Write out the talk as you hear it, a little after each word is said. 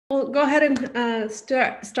We'll go ahead and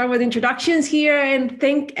start with introductions here, and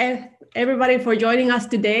thank everybody for joining us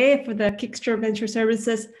today for the KickStart Venture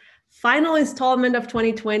Services final installment of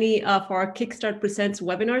 2020 for our KickStart Presents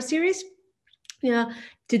webinar series.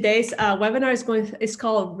 Today's webinar is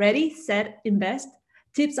called Ready, Set, Invest,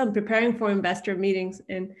 Tips on Preparing for Investor Meetings.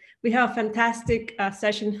 And we have a fantastic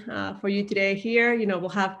session for you today here. We'll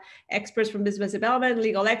have experts from business development,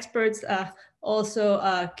 legal experts, also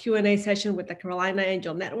a Q&A session with the Carolina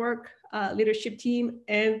Angel Network leadership team,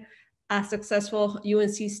 and a successful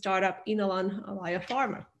UNC startup, Inhalon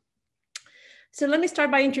Biopharma. So let me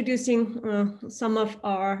start by introducing some of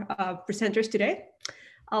our presenters today.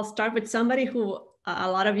 I'll start with somebody who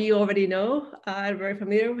a lot of you already know, I'm very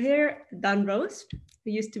familiar with here, Don Rose,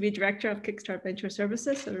 who used to be director of KickStart Venture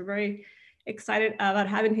Services. So we're very excited about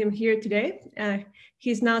having him here today.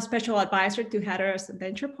 He's now special advisor to Hatteras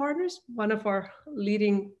Venture Partners, one of our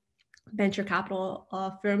leading venture capital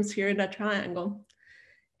firms here in the Triangle.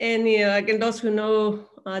 And again, those who know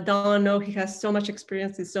Don know he has so much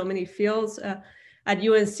experience in so many fields. At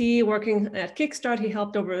UNC, working at KickStart, he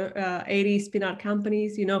helped over 80 spin-out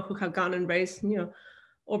companies, who have gone and raised,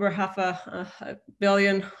 over $500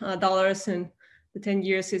 million in the 10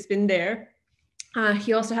 years he's been there.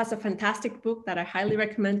 He also has a fantastic book that I highly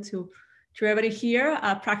recommend to everybody here,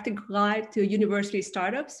 A Practical Guide to University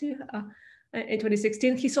Startups in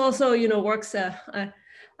 2016. He's also, works as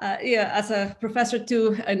a professor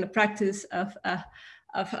too in the practice of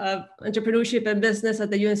entrepreneurship and business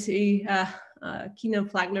at the UNC Keenan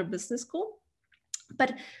Flagler Business School.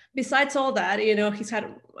 But besides all that, he's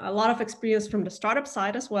had a lot of experience from the startup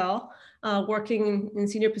side as well, working in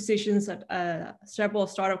senior positions at several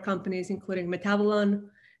startup companies, including Metabolon,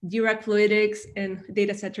 Direct Fluidics, and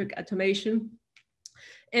data-centric automation.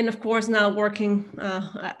 And of course, now working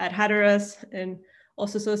at Hatteras and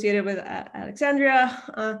also associated with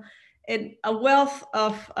Alexandria, and a wealth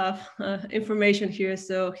of information here.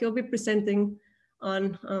 So he'll be presenting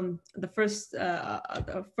on the first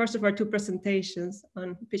of our two presentations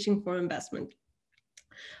on pitching for investment.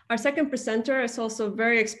 Our second presenter is also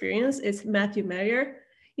very experienced. It's Matthew Mayer,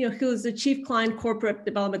 who's the Chief Client Corporate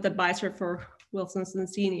Development Advisor for Wilson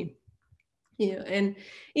Sonsini.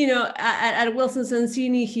 At Wilson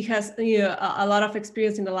Sonsini, he has a lot of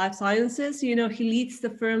experience in the life sciences. He leads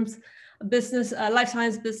the firm's business life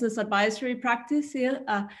science business advisory practice.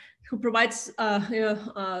 Who provides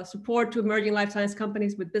support to emerging life science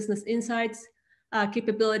companies with business insights,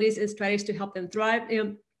 capabilities, and strategies to help them thrive.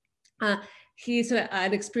 He's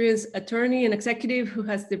an experienced attorney and executive who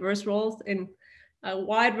has diverse roles in a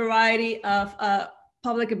wide variety of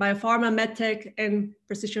public and biopharma, medtech, and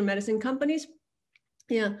precision medicine companies.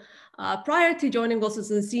 Prior to joining Wilson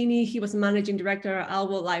Sonsini, he was managing director of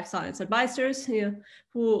Alvo Life Science Advisors,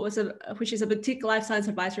 which is a boutique life science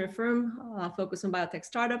advisory firm focused on biotech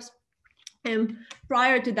startups. And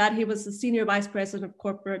prior to that, he was the senior vice president of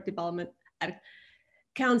corporate development at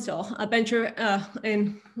Council, a venture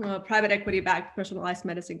and private equity-backed personalized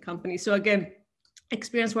medicine company. So again,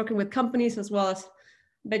 experience working with companies as well as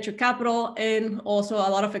venture capital, and also a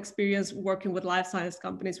lot of experience working with life science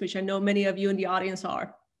companies, which I know many of you in the audience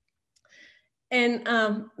are. And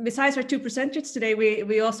besides our two presenters today,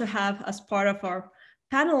 we also have, as part of our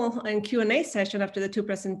panel and Q&A session after the two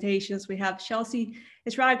presentations, we have Chelsea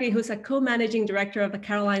Isragi, who's a co-managing director of the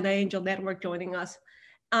Carolina Angel Network, joining us.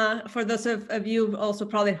 For those of you who also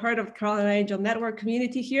probably heard of the Carolina Angel Network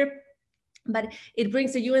community here, but it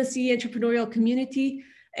brings the UNC entrepreneurial community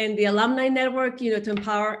and the alumni network, to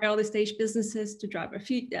empower early stage businesses to drive their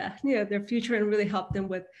future and really help them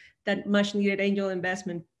with that much needed angel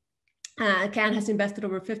investment. CAN has invested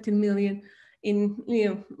over 15 million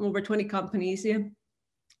in over 20 companies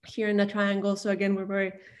here in the Triangle. So again, we're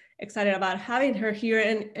very excited about having her here.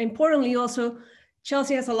 And importantly, also,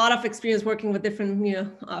 Chelsea has a lot of experience working with different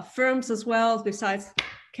firms as well. Besides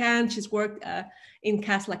CAN, she's worked in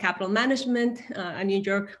Casla Capital Management, a New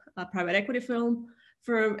York private equity firm,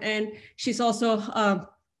 and she's also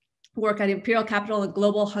worked at Imperial Capital and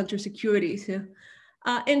Global Hunter Securities.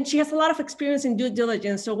 And she has a lot of experience in due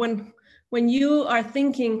diligence. So when you are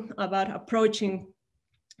thinking about approaching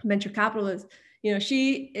venture capitalists,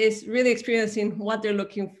 she is really experiencing what they're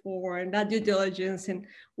looking for and that due diligence and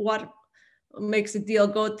what makes the deal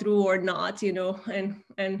go through or not,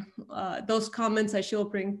 and those comments that she'll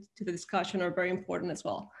bring to the discussion are very important as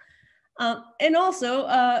well. And also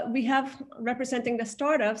we have representing the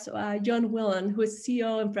startups, John Whelan, who is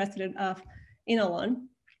CEO and president of Inhalon.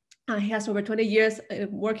 He has over 20 years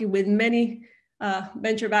working with many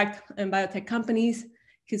venture-backed and biotech companies.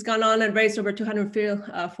 He's gone on and raised over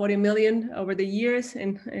 $240 million over the years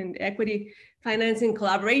in equity financing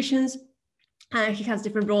collaborations. He has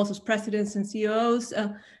different roles as presidents and CEOs.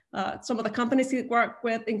 Some of the companies he worked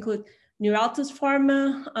with include Neuraltus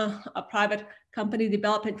Pharma, a private company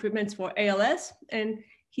developing treatments for ALS, and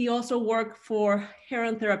he also worked for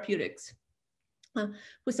Heron Therapeutics,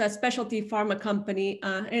 who's a specialty pharma company,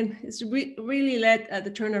 and it's really led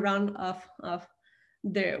the turnaround of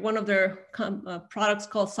one of their products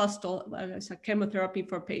called Sustal. It's a chemotherapy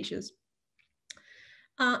for patients.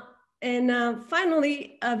 And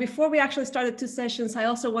finally, before we actually started 2 sessions, I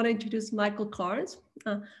also want to introduce Michael Carnes,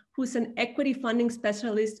 who's an equity funding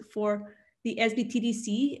specialist for the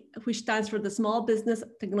SBTDC, which stands for the Small Business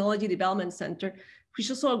Technology Development Center, which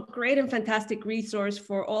is also a great and fantastic resource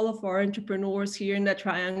for all of our entrepreneurs here in the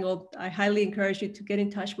Triangle. I highly encourage you to get in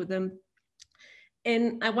touch with them.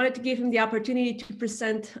 And I wanted to give him the opportunity to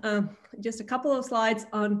present just a couple of slides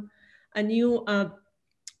on a new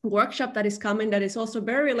workshop that is coming that is also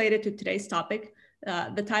very related to today's topic.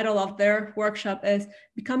 The title of their workshop is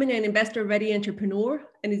Becoming an Investor-Ready Entrepreneur,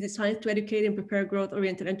 and is designed to educate and prepare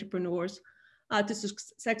growth-oriented entrepreneurs to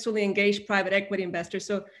successfully engage private equity investors.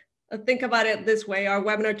 So think about it this way. Our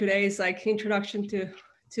webinar today is like introduction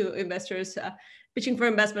to investors, pitching for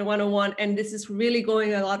investment 101. And this is really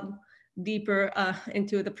going a lot deeper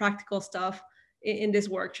into the practical stuff in these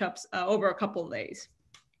workshops over a couple of days.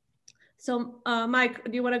 So Mike,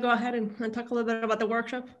 do you want to go ahead and talk a little bit about the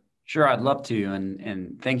workshop? Sure, I'd love to.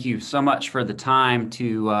 And thank you so much for the time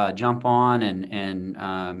to jump on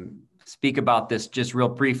and speak about this just real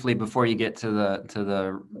briefly before you get to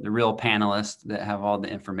the real panelists that have all the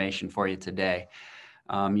information for you today.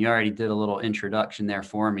 You already did a little introduction there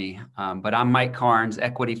for me, but I'm Mike Carnes,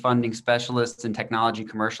 Equity Funding Specialist and Technology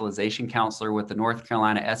Commercialization Counselor with the North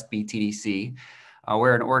Carolina SBTDC.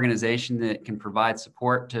 We're an organization that can provide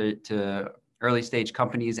support to early stage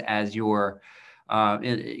companies as you're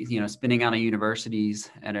spinning out of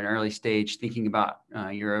universities at an early stage, thinking about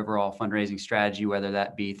your overall fundraising strategy, whether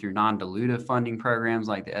that be through non-dilutive funding programs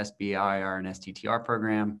like the SBIR and STTR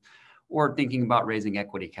program, or thinking about raising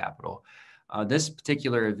equity capital. This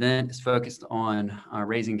particular event is focused on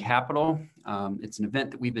raising capital. It's an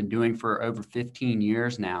event that we've been doing for over 15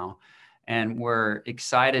 years now, and we're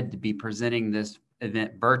excited to be presenting this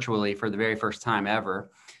event virtually for the very first time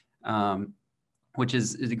ever. Which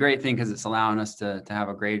is a great thing because it's allowing us to have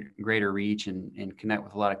a greater reach and connect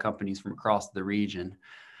with a lot of companies from across the region.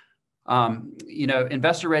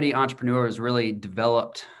 Investor-ready entrepreneur is really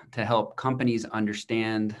developed to help companies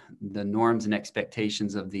understand the norms and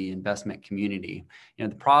expectations of the investment community. The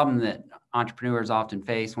problem that entrepreneurs often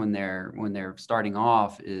face when they're starting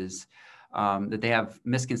off is that they have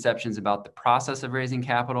misconceptions about the process of raising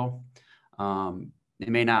capital. They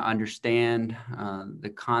may not understand the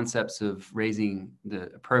concepts of raising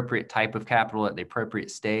the appropriate type of capital at the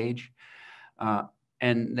appropriate stage.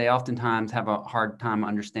 And they oftentimes have a hard time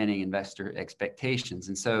understanding investor expectations.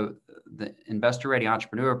 And so the Investor Ready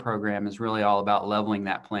Entrepreneur Program is really all about leveling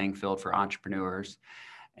that playing field for entrepreneurs.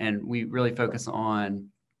 And we really focus on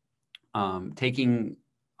taking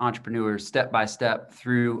entrepreneurs step by step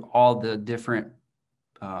through all the different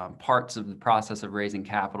parts of the process of raising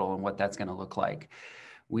capital and what that's going to look like.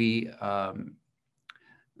 We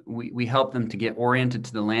help them to get oriented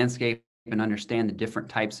to the landscape and understand the different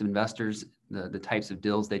types of investors, the types of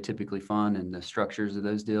deals they typically fund and the structures of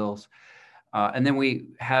those deals. And then we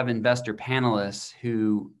have investor panelists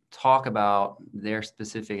who talk about their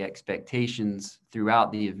specific expectations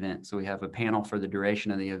throughout the event. So we have a panel for the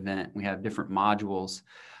duration of the event. We have different modules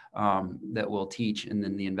that we'll teach, and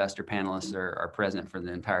then the investor panelists are present for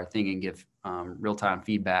the entire thing and give real-time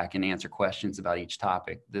feedback and answer questions about each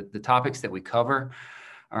topic. The topics that we cover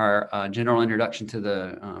are a general introduction to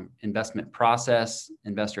the investment process,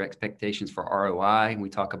 investor expectations for ROI. We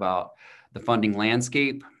talk about the funding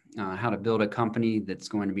landscape, how to build a company that's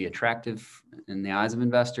going to be attractive in the eyes of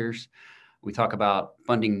investors. We talk about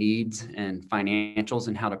funding needs and financials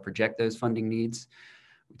and how to project those funding needs.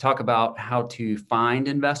 We talk about how to find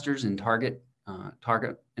investors and target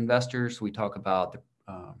investors. We talk about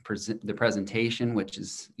the presentation, which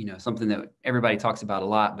is something that everybody talks about a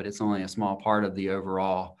lot, but it's only a small part of the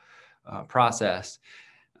overall process.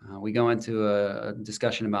 We go into a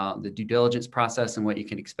discussion about the due diligence process and what you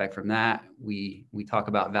can expect from that. We talk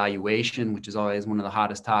about valuation, which is always one of the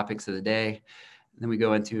hottest topics of the day. And then we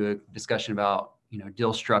go into a discussion about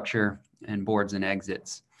deal structure and boards and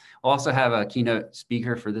exits. We'll also have a keynote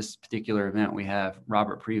speaker for this particular event. We have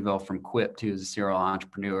Robert Preville from Quipt, who is a serial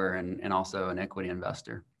entrepreneur and also an equity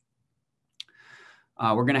investor.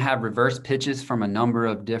 We're going to have reverse pitches from a number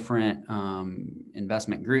of different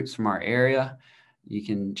investment groups from our area. You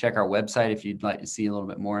can check our website if you'd like to see a little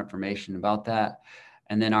bit more information about that.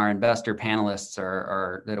 And then our investor panelists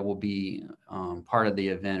that will be part of the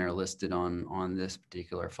event are listed on this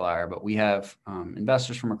particular flyer. But we have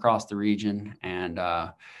investors from across the region, and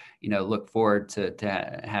look forward to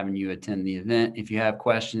having you attend the event. If you have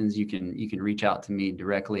questions, you can reach out to me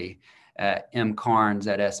directly at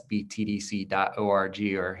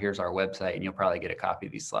mcarnes@sbtdc.org, or here's our website, and you'll probably get a copy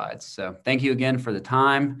of these slides. So thank you again for the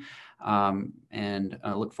time, and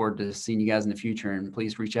I look forward to seeing you guys in the future, and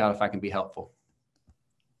please reach out if I can be helpful.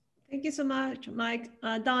 Thank you so much, Mike.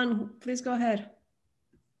 Don, please go ahead.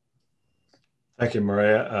 Thank you,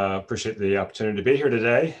 Maria. Appreciate the opportunity to be here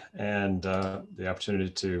today, and the opportunity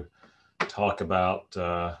to talk about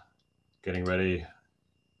getting ready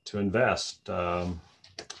to invest.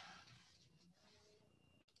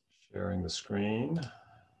 Sharing the screen.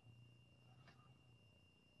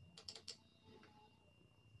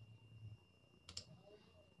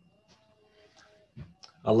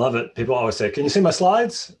 I love it. People always say, "Can you see my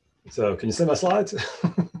slides?" So can you see my slides?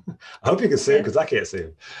 I hope you can see it, because I can't see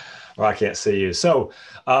them, or I can't see you. So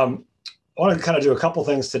I want to kind of do a couple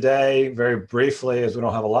things today very briefly, as we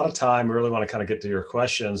don't have a lot of time. We really want to kind of get to your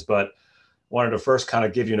questions, but wanted to first kind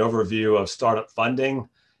of give you an overview of startup funding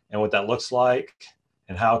and what that looks like,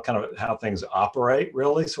 and how things operate,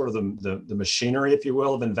 really, sort of the machinery, if you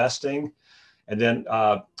will, of investing. And then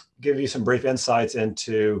give you some brief insights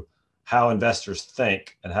into how investors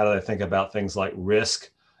think, and how do they think about things like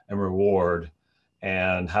risk and reward,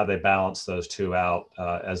 and how they balance those two out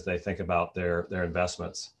as they think about their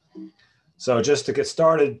investments. So just to get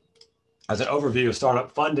started, as an overview of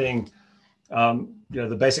startup funding,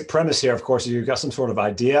 the basic premise here, of course, is you've got some sort of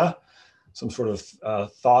idea, some sort of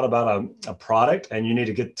thought about a product, and you need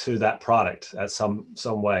to get to that product at some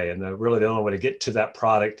way. And really the only way to get to that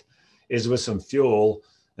product is with some fuel,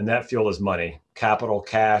 and that fuel is money, capital,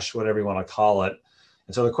 cash, whatever you want to call it.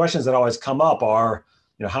 And so the questions that always come up are,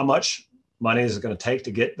 how much money is it going to take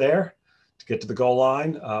to get there, to get to the goal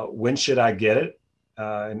line? When should I get it?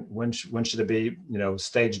 And when should it be,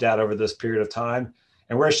 staged out over this period of time?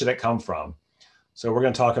 And where should it come from? So we're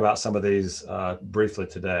going to talk about some of these briefly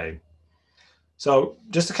today. So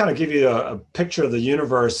just to kind of give you a picture of the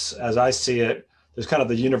universe as I see it, there's kind of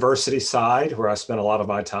the university side where I spent a lot of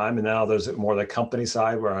my time, and now there's more the company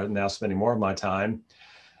side where I'm now spending more of my time.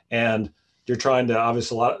 And you're trying to,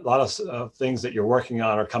 obviously, a lot of things that you're working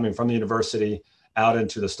on are coming from the university out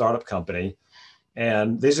into the startup company.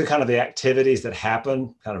 And these are kind of the activities that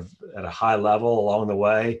happen kind of at a high level along the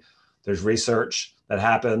way. There's research that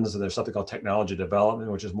happens, and there's something called technology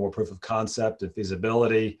development, which is more proof of concept and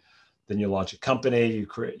feasibility. Then you launch a company,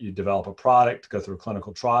 you develop a product, go through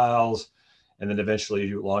clinical trials, and then eventually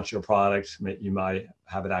you launch your product. You might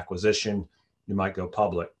have an acquisition, you might go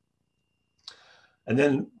public. And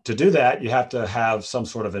then to do that, you have to have some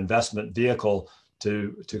sort of investment vehicle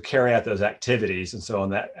to carry out those activities. And so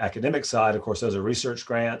on that academic side, of course, those are research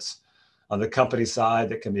grants. On the company side,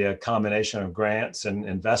 that can be a combination of grants and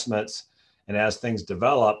investments. And as things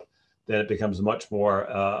develop, then it becomes much more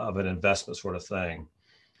of an investment sort of thing.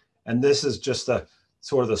 And this is just the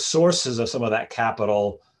sort of the sources of some of that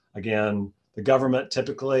capital. Again, the government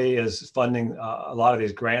typically is funding a lot of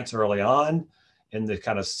these grants early on in the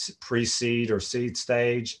kind of pre-seed or seed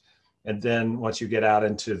stage. And then once you get out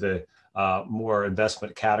into the more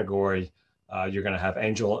investment category, you're going to have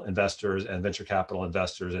angel investors and venture capital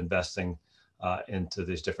investors investing into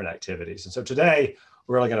these different activities. And so today,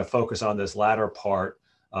 we're really going to focus on this latter part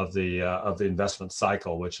of the investment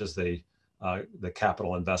cycle, which is the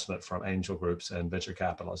capital investment from angel groups and venture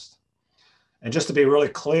capitalists. And just to be really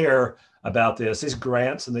clear about this, these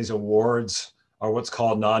grants and these awards are what's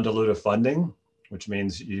called non-dilutive funding, which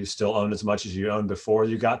means you still own as much as you owned before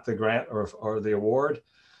you got the grant or the award.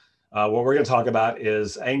 What we're going to talk about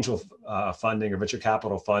is angel funding or venture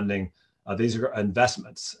capital funding. These are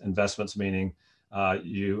investments. Investments meaning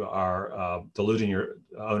you are diluting your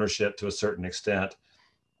ownership to a certain extent,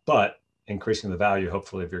 but increasing the value,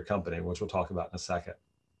 hopefully, of your company, which we'll talk about in a second.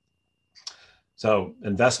 So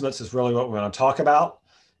investments is really what we're going to talk about.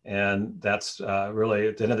 And that's really,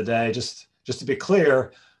 at the end of the day, just to be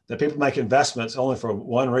clear, that people make investments only for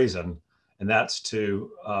one reason, and that's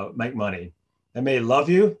to make money. They may love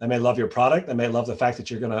you, they may love your product, they may love the fact that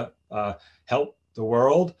you're going to help the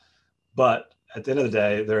world, but at the end of the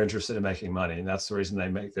day, they're interested in making money, and that's the reason they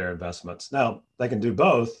make their investments. Now, they can do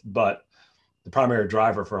both, but the primary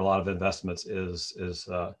driver for a lot of investments is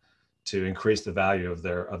to increase the value of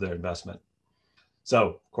their investment. So,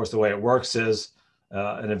 of course, the way it works is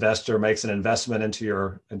an investor makes an investment into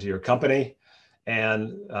your company,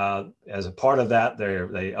 And as a part of that,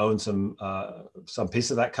 they own some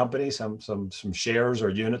piece of that company, some shares or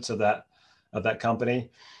units of that company,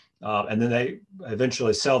 and then they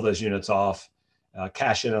eventually sell those units off,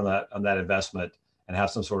 cash in on that investment, and have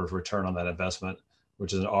some sort of return on that investment,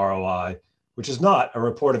 which is an ROI, which is not a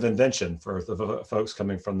report of invention for the folks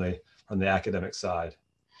coming from the academic side.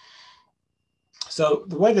 So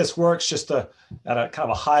the way this works, just at a kind of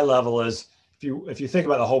a high level, is if you think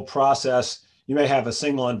about the whole process, you may have a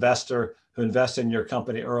single investor who invests in your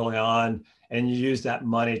company early on, and you use that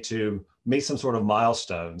money to meet some sort of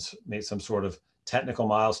milestones, meet some sort of technical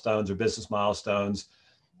milestones or business milestones.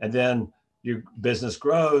 And then your business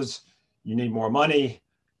grows, you need more money,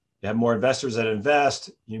 you have more investors that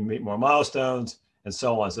invest, you meet more milestones, and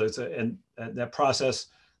so on. So and that process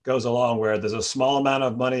goes along where there's a small amount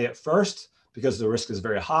of money at first because the risk is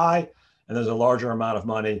very high, and there's a larger amount of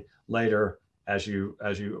money later as you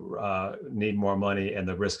need more money and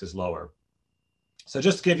the risk is lower. So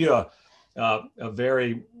just to give you a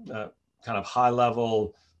very kind of high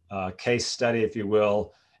level case study, if you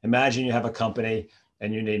will, imagine you have a company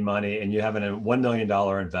and you need money and you have a $1 million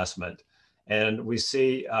investment. And we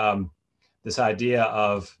see this idea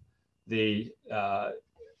of the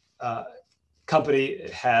company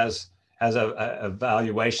has a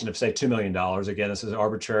valuation of, say, $2 million. Again, this is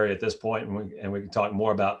arbitrary at this point, and we can talk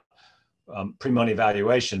more about pre-money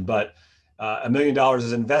valuation, but $1 million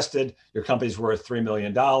is invested, your company's worth $3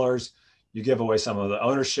 million. You give away some of the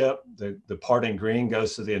ownership, the part in green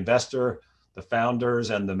goes to the investor, the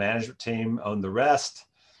founders and the management team own the rest.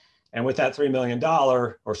 And with that with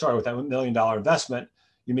that $1 million investment,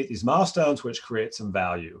 you meet these milestones, which create some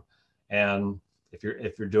value. And if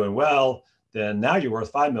you're doing well, then now you're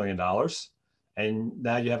worth $5 million. And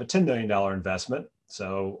now you have a $10 million investment.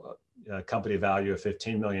 So a company value of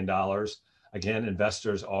 $15 million. Again,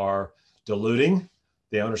 investors are diluting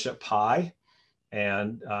the ownership pie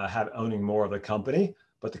and owning more of the company,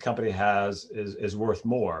 but the company is worth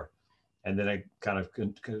more. And then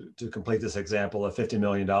to complete this example, a $50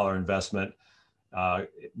 million investment,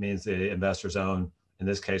 it means the investors own, in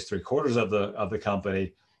this case, 3/4 of the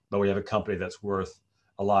company, but we have a company that's worth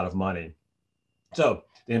a lot of money. So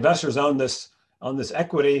the investors own this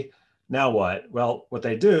equity. Now what? Well, what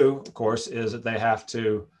they do, of course, is that they have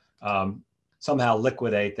to somehow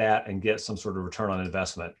liquidate that and get some sort of return on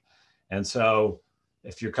investment. And so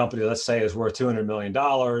if your company, let's say, is worth $200 million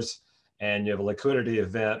and you have a liquidity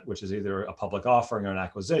event, which is either a public offering or an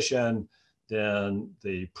acquisition, then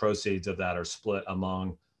the proceeds of that are split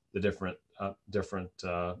among the different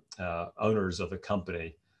owners of the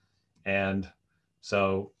company. And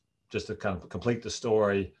so just to kind of complete the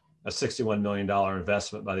story, a $61 million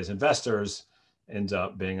investment by these investors ends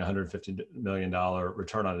up being a $150 million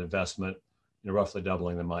return on investment, roughly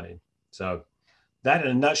doubling the money. So that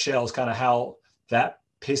in a nutshell is kind of how that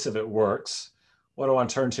piece of it works. What I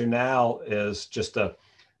want to turn to now is just to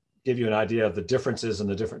give you an idea of the differences in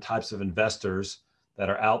the different types of investors that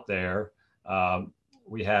are out there.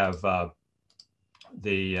 We have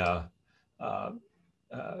the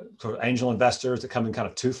sort of angel investors that come in kind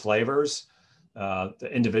of two flavors. The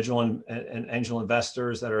individual and angel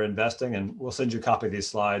investors that are investing, and we'll send you a copy of these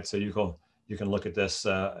slides so you can look at this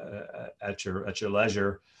at your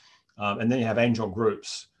leisure. And then you have angel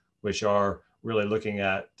groups, which are really looking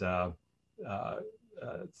at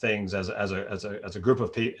things as a group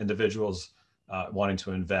of individuals wanting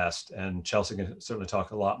to invest. And Chelsea can certainly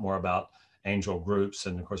talk a lot more about angel groups,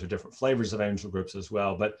 and of course there are different flavors of angel groups as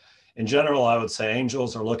well. But in general, I would say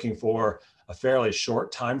angels are looking for a fairly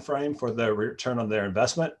short time frame for the return on their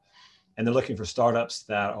investment, and they're looking for startups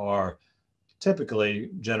that are typically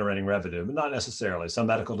generating revenue, but not necessarily. Some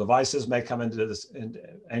medical devices may come into this, and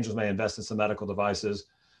angels may invest in some medical devices,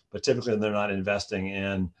 but typically they're not investing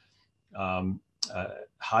in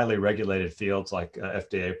highly regulated fields like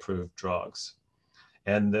FDA-approved drugs.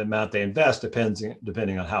 And the amount they invest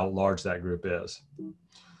depending on how large that group is.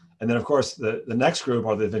 And then, of course, the next group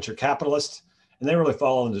are the venture capitalists, and they really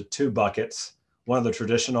fall into two buckets. One of the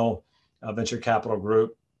traditional venture capital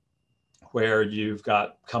group, where you've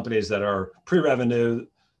got companies that are pre-revenue,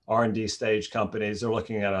 R&D stage companies. They're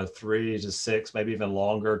looking at a 3 to 6, maybe even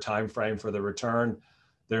longer time frame for the return.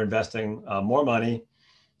 They're investing more money,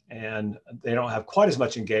 and they don't have quite as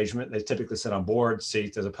much engagement. They typically sit on board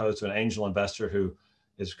seats as opposed to an angel investor who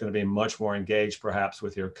is going to be much more engaged perhaps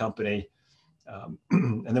with your company.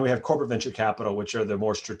 And then we have corporate venture capital, which are the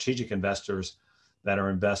more strategic investors that are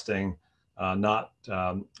investing and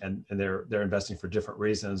they're investing for different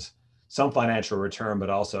reasons, some financial return, but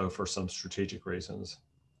also for some strategic reasons.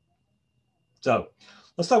 So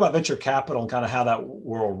let's talk about venture capital and kind of how that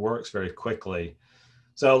world works very quickly.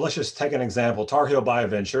 So let's just take an example. Tar Heel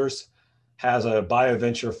BioVentures has a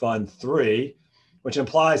BioVenture Fund 3, which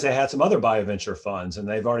implies they had some other BioVenture funds, and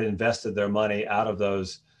they've already invested their money out of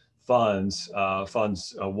those funds,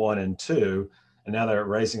 funds 1 and 2, and now they're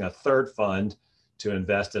raising a third fund to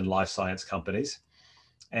invest in life science companies.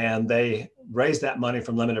 And they raise that money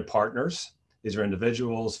from limited partners. These are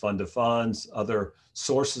individuals, fund of funds, other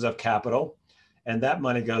sources of capital, and that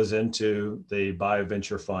money goes into the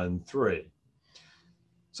BioVenture Fund 3.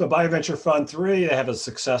 So BioVenture Fund 3, they have a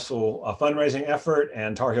successful fundraising effort,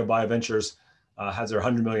 and Tar Heel BioVentures has their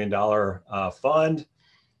 $100 million fund.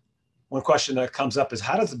 One question that comes up is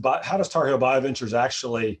how does Tar Heel BioVentures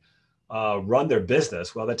actually run their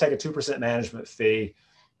business? Well, they take a 2% management fee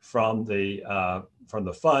from the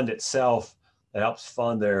fund itself that helps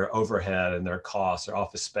fund their overhead and their costs, their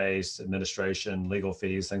office space, administration, legal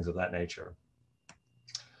fees, things of that nature.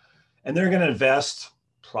 And they're going to invest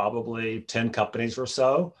probably 10 companies or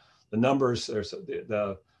so. The numbers,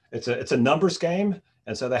 it's a numbers game,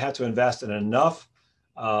 and so they have to invest in enough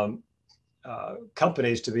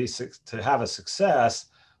companies to have a success,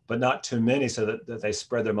 but not too many, so that they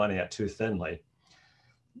spread their money out too thinly.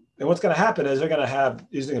 And what's going to happen is they're going to have,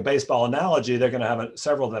 using a baseball analogy, they're going to have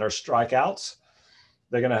several that are strikeouts.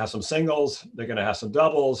 They're going to have some singles. They're going to have some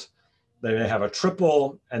doubles. They may have a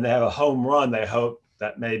triple, and they have a home run. They hope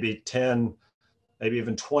that maybe 10, maybe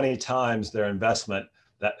even 20 times their investment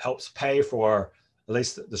that helps pay for at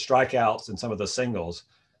least the strikeouts and some of the singles.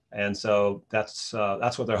 And so that's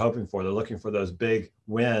what they're hoping for. They're looking for those big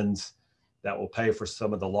wins that will pay for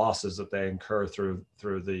some of the losses that they incur through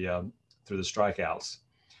the strikeouts.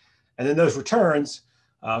 And then those returns,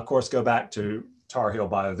 of course, go back to Tar Heel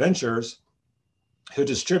BioVentures, who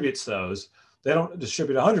distributes those. They don't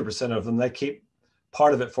distribute 100% of them. They keep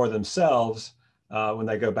part of it for themselves when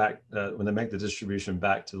they go back, when they make the distribution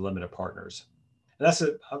back to the limited partners. And that's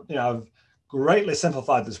I've greatly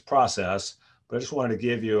simplified this process, but I just wanted to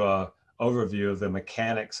give you an overview of the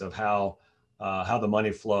mechanics of how the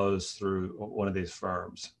money flows through one of these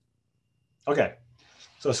firms. Okay,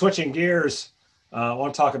 so switching gears, I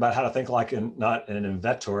want to talk about how to think like not an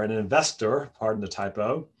investor, pardon the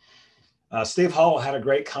typo. Steve Hull had a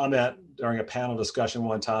great comment during a panel discussion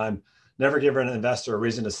one time: never give an investor a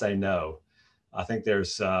reason to say no. I think they're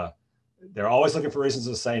always looking for reasons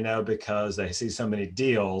to say no because they see so many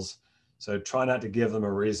deals. So try not to give them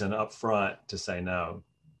a reason up front to say no.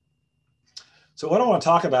 So what I want to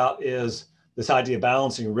talk about is this idea of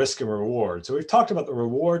balancing risk and reward. So we've talked about the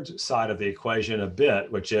reward side of the equation a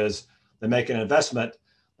bit, which is they make an investment,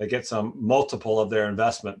 they get some multiple of their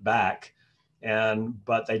investment back,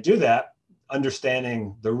 but they do that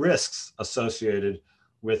understanding the risks associated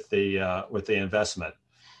with the investment.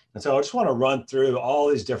 And so I just want to run through all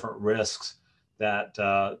these different risks that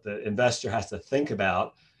the investor has to think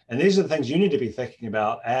about. And these are the things you need to be thinking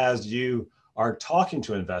about as you are talking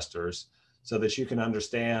to investors so that you can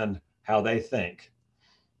understand how they think.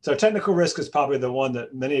 So technical risk is probably the one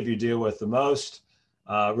that many of you deal with the most.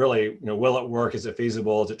 Really, will it work? Is it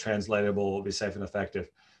feasible? Is it translatable? Will it be safe and effective?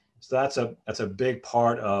 So that's a big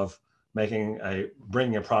part of bringing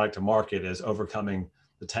a product to market, is overcoming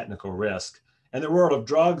the technical risk. And the world of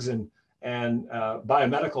drugs and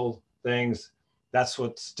biomedical things, that's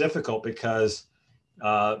what's difficult because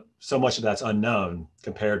so much of that's unknown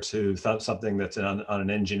compared to something that's on an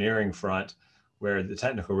engineering front where the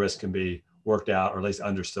technical risk can be worked out or at least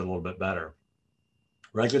understood a little bit better.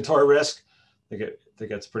 Regulatory risk, I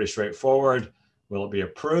think it's pretty straightforward. Will it be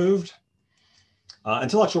approved?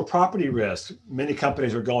 Intellectual property risk. Many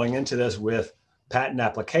companies are going into this with patent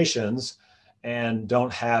applications and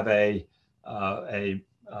don't have a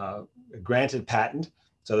granted patent.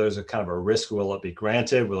 So there's a kind of a risk. Will it be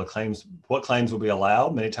granted? What claims will be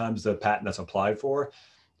allowed? Many times the patent that's applied for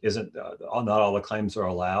isn't, not all the claims are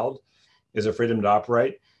allowed. Is there freedom to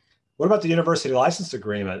operate? What about the university license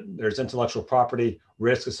agreement? There's intellectual property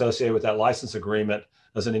risk associated with that license agreement.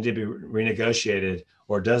 Does it need to be renegotiated,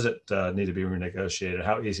 or does it need to be renegotiated?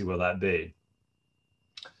 How easy will that be?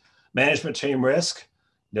 Management team risk.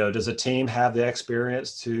 Does a team have the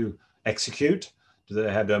experience to execute? Do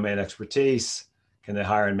they have domain expertise? Can they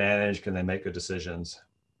hire and manage? Can they make good decisions?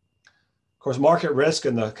 Of course, market risk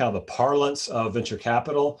in the kind of the parlance of venture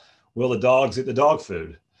capital. Will the dogs eat the dog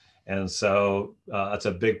food? And so that's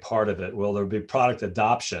a big part of it. Will there be product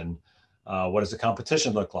adoption? What does the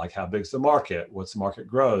competition look like? How big is the market? What's the market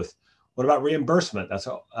growth? What about reimbursement?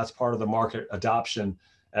 That's part of the market adoption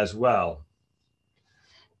as well.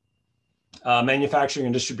 Manufacturing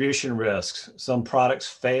and distribution risks. Some products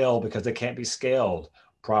fail because they can't be scaled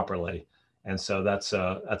properly. And so that's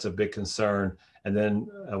a big concern. And then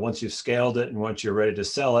once you've scaled it and once you're ready to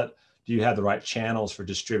sell it, do you have the right channels for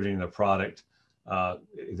distributing the product,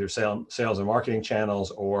 either sales and marketing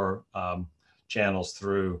channels or channels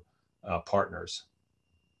through partners?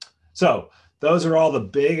 So those are all the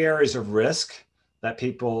big areas of risk that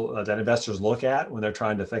people, that investors look at when they're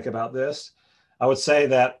trying to think about this. I would say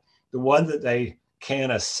that the one that they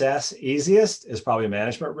can assess easiest is probably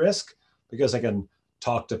management risk, because they can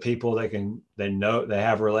talk to people, they know, they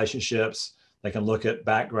have relationships, they can look at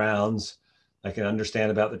backgrounds, they can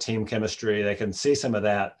understand about the team chemistry, they can see some of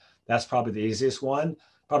that. That's probably the easiest one.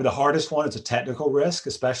 Probably the hardest one is a technical risk,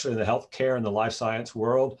 especially in the healthcare and the life science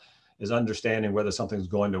world, is understanding whether something's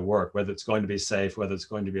going to work, whether it's going to be safe, whether it's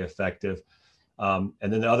going to be effective. And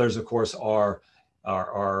then the others, of course, are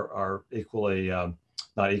equally,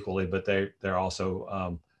 not equally, but they're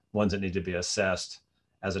also ones that need to be assessed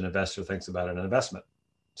as an investor thinks about an investment.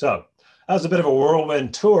 So that was a bit of a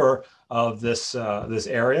whirlwind tour of this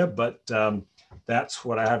area, but that's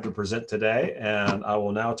what I have to present today. And I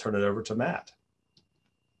will now turn it over to Matt.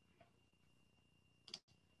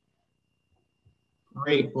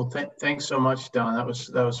 Great. Well, thanks so much, Don. That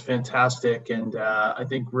was fantastic, and I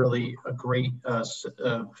think really a great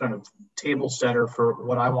kind of table setter for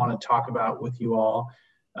what I want to talk about with you all,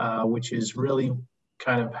 which is really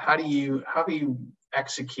kind of how do you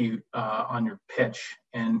execute on your pitch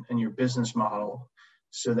and your business model,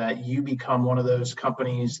 so that you become one of those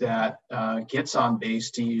companies that gets on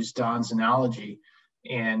base, to use Don's analogy,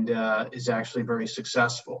 and is actually very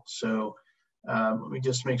successful. So let me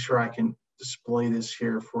just make sure I can display this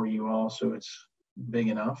here for you all so it's big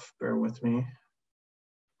enough. Bear with me.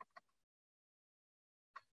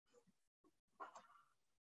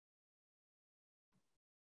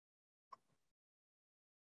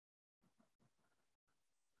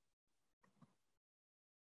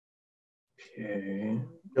 Okay.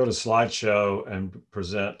 Go to slideshow and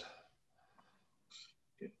present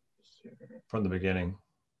from the beginning.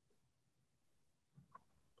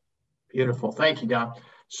 Beautiful. Thank you, Don.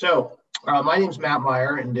 So my name is Matt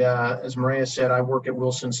Meyer, and as Maria said, I work at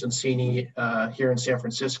Wilson Sonsini here in San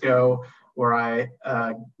Francisco, where I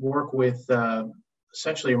work with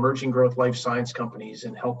essentially emerging growth life science companies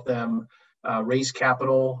and help them raise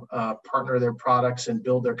capital, partner their products, and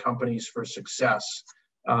build their companies for success.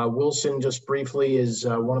 Wilson, just briefly, is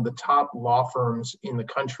one of the top law firms in the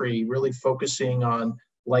country, really focusing on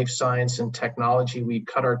life science and technology. We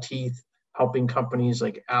cut our teeth helping companies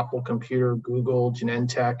like Apple Computer, Google,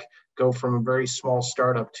 Genentech go from a very small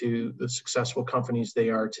startup to the successful companies they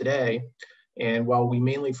are today. And while we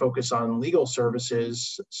mainly focus on legal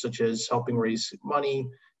services, such as helping raise money,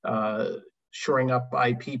 shoring up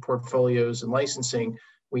IP portfolios and licensing,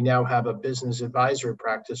 we now have a business advisory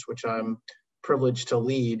practice, which I'm privileged to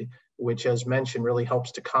lead, which, as mentioned, really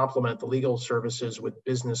helps to complement the legal services with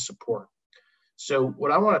business support. So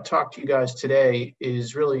what I want to talk to you guys today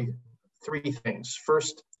is really three things.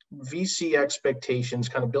 First, VC expectations,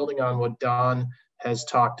 kind of building on what Don has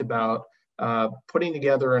talked about, putting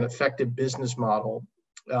together an effective business model.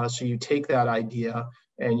 So you take that idea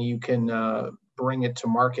and you can bring it to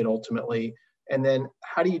market ultimately. And then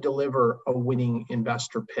how do you deliver a winning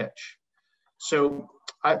investor pitch? So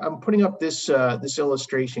I'm putting up this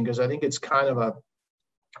illustration because I think it's kind of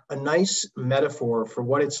a nice metaphor for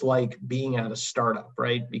what it's like being at a startup,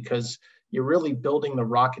 right? Because you're really building the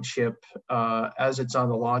rocket ship as it's on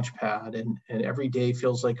the launch pad, and every day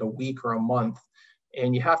feels like a week or a month.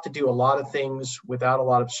 And you have to do a lot of things without a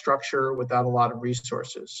lot of structure, without a lot of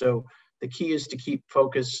resources. So the key is to keep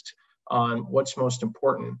focused on what's most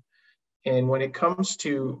important. And when it comes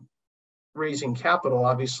to raising capital,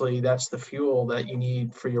 obviously that's the fuel that you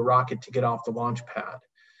need for your rocket to get off the launch pad.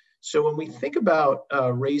 So when we think about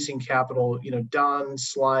raising capital, Don's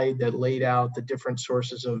slide that laid out the different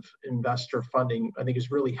sources of investor funding, I think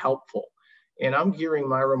is really helpful. And I'm gearing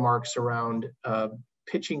my remarks around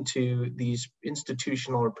pitching to these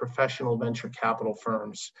institutional or professional venture capital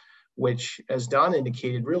firms, which, as Don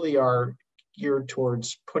indicated, really are geared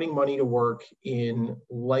towards putting money to work in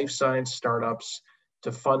life science startups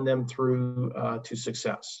to fund them through to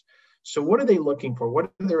success. So what are they looking for?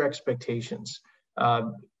 What are their expectations?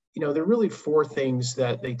 There are really four things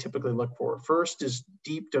that they typically look for. First is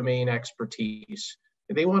deep domain expertise.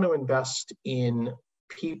 They want to invest in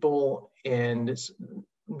people and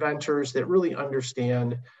inventors that really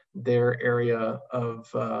understand their area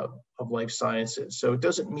of life sciences. So it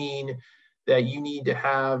doesn't mean that you need to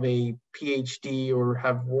have a PhD or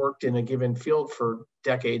have worked in a given field for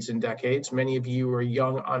decades and decades. Many of you are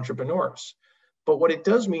young entrepreneurs. But what it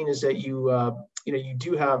does mean is that you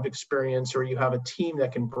do have experience, or you have a team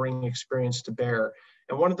that can bring experience to bear.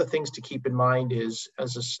 And one of the things to keep in mind is,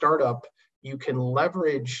 as a startup, you can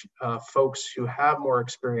leverage folks who have more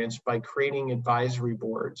experience by creating advisory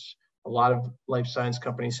boards. A lot of life science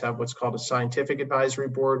companies have what's called a scientific advisory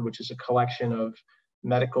board, which is a collection of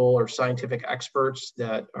medical or scientific experts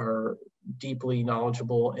that are deeply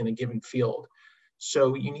knowledgeable in a given field.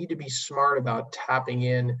 So you need to be smart about tapping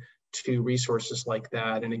in to resources like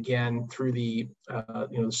that. And again, through the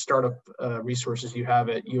the startup resources you have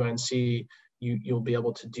at UNC, you'll be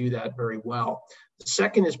able to do that very well. The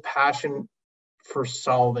second is passion for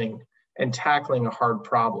solving and tackling a hard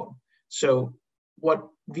problem. So what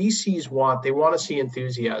VCs want, they want to see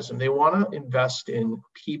enthusiasm. They want to invest in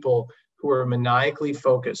people who are maniacally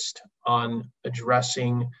focused on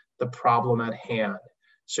addressing the problem at hand.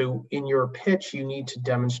 So in your pitch, you need to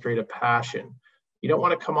demonstrate a passion. You don't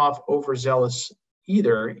want to come off overzealous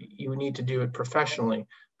either. You need to do it professionally,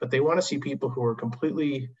 but they want to see people who are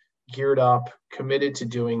completely geared up, committed to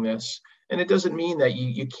doing this. And it doesn't mean that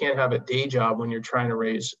you can't have a day job when you're trying to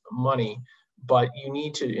raise money, but you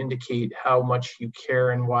need to indicate how much you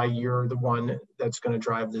care and why you're the one that's going to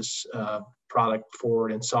drive this product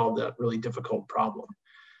forward and solve that really difficult problem.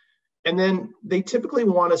 And then they typically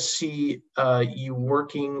want to see you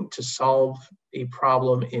working to solve a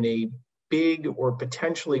problem in a big or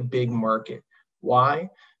potentially big market. Why?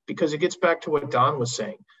 Because it gets back to what Don was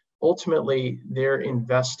saying. Ultimately, they're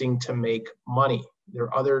investing to make money. There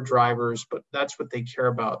are other drivers, but that's what they care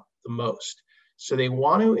about the most. So they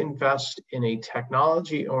want to invest in a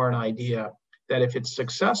technology or an idea that, if it's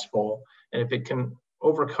successful and if it can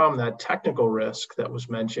overcome that technical risk that was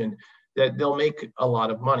mentioned, that they'll make a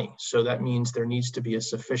lot of money. So that means there needs to be a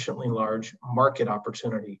sufficiently large market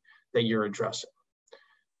opportunity that you're addressing.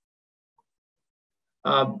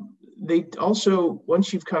 They also,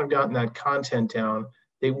 once you've kind of gotten that content down,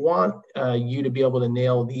 they want you to be able to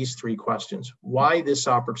nail these three questions. Why this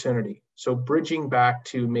opportunity? So bridging back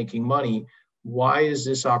to making money, why is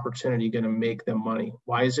this opportunity going to make them money?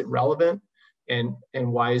 Why is it relevant? And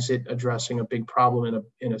why is it addressing a big problem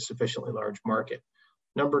in a sufficiently large market?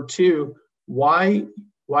 Number two, why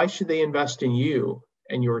should they invest in you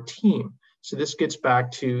and your team? So this gets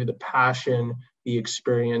back to the passion, the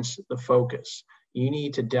experience, the focus. You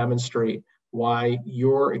need to demonstrate why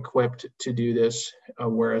you're equipped to do this,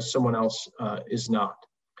 whereas someone else is not.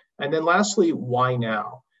 And then lastly, why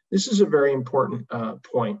now? This is a very important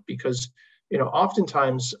point, because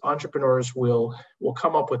oftentimes entrepreneurs will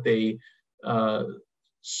come up with a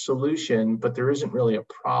solution, but there isn't really a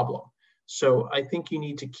problem. So I think you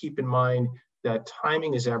need to keep in mind that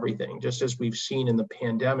timing is everything. Just as we've seen in the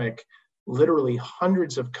pandemic, literally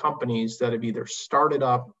hundreds of companies that have either started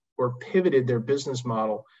up or pivoted their business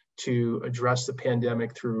model to address the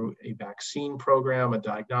pandemic through a vaccine program, a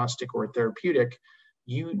diagnostic, or a therapeutic.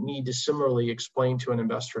 You need to similarly explain to an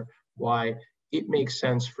investor why it makes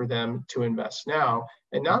sense for them to invest now,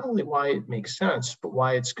 and not only why it makes sense, but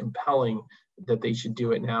why it's compelling that they should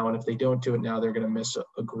do it now. And if they don't do it now, they're going to miss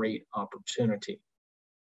a great opportunity.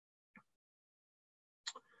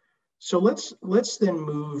 So let's then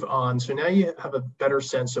move on. So now you have a better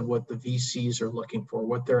sense of what the VCs are looking for,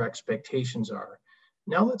 what their expectations are.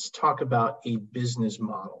 Now let's talk about a business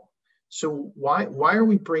model. So why are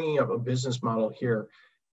we bringing up a business model here?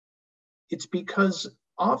 It's because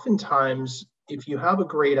oftentimes, if you have a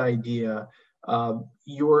great idea,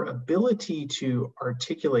 your ability to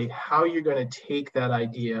articulate how you're going to take that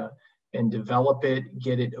idea and develop it,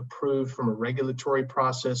 get it approved from a regulatory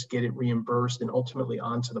process, get it reimbursed, and ultimately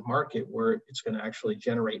onto the market where it's going to actually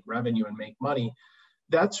generate revenue and make money,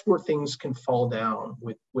 that's where things can fall down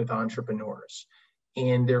with entrepreneurs.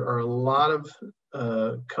 And there are a lot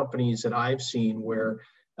of companies that I've seen where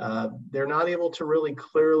they're not able to really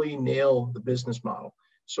clearly nail the business model.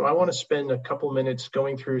 So I want to spend a couple minutes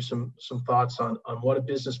going through some thoughts on what a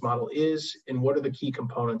business model is and what are the key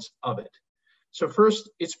components of it. So first,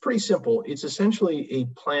 it's pretty simple. It's essentially a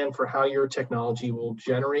plan for how your technology will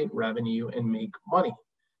generate revenue and make money.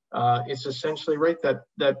 It's essentially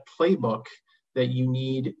that playbook that you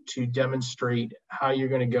need to demonstrate how you're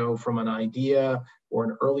going to go from an idea or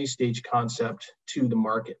an early stage concept to the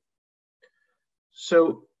market.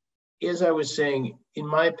 So as I was saying, in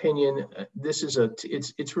my opinion, this is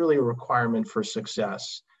it's really a requirement for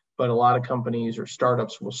success, but a lot of companies or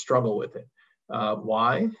startups will struggle with it.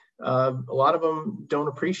 Why? A lot of them don't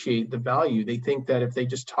appreciate the value. They think that if they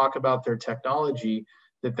just talk about their technology,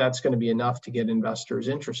 that's going to be enough to get investors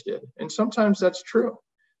interested. And sometimes that's true,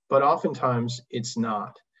 but oftentimes it's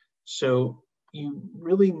not. So you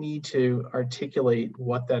really need to articulate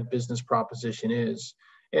what that business proposition is.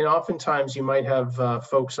 And oftentimes you might have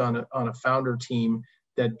folks on a founder team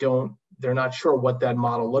that they're not sure what that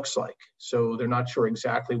model looks like. So they're not sure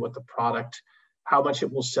exactly what the product, how much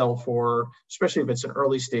it will sell for, especially if it's an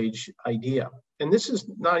early stage idea. And this is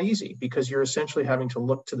not easy because you're essentially having to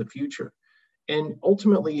look to the future. And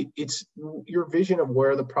ultimately, it's your vision of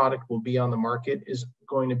where the product will be on the market is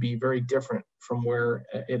going to be very different from where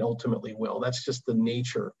it ultimately will. That's just the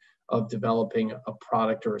nature of developing a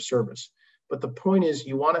product or a service. But the point is,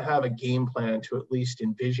 you want to have a game plan to at least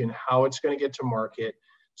envision how it's going to get to market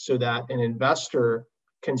so that an investor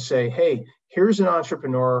can say, hey, here's an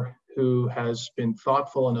entrepreneur who has been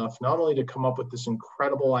thoughtful enough not only to come up with this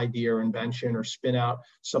incredible idea or invention or spin out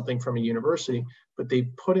something from a university, but they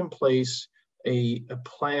put in place a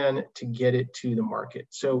plan to get it to the market.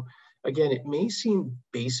 So again, it may seem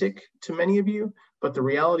basic to many of you, but the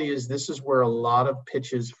reality is this is where a lot of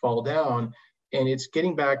pitches fall down. And it's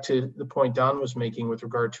getting back to the point Don was making with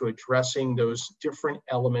regard to addressing those different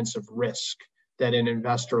elements of risk that an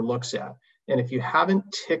investor looks at. And if you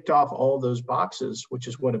haven't ticked off all those boxes, which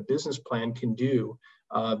is what a business plan can do,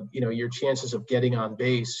 your chances of getting on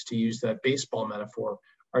base, to use that baseball metaphor,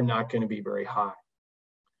 are not going to be very high.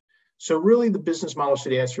 So really the business model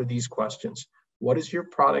should answer these questions. What is your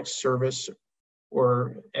product, service,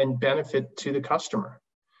 and benefit to the customer?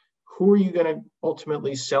 Who are you going to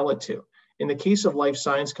ultimately sell it to? In the case of life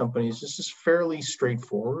science companies, this is fairly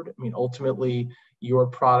straightforward. I mean, ultimately, your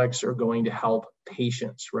products are going to help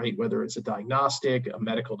patients, right? Whether it's a diagnostic, a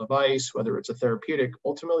medical device, whether it's a therapeutic,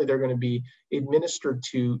 ultimately they're going to be administered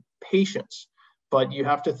to patients. But you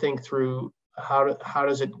have to think through how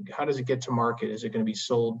does it get to market? Is it going to be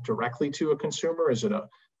sold directly to a consumer? Is it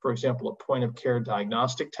for example, a point of care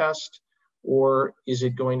diagnostic test? Or is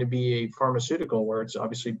it going to be a pharmaceutical where it's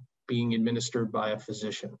obviously being administered by a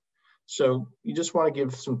physician? So you just want to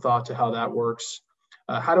give some thought to how that works.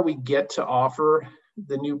 How do we get to offer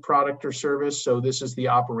the new product or service? So this is the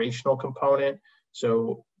operational component.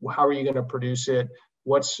 So how are you going to produce it?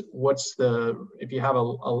 If you have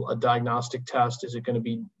a diagnostic test, is it going to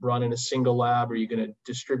be run in a single lab? Or are you going to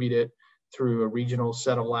distribute it through a regional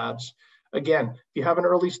set of labs? Again, if you have an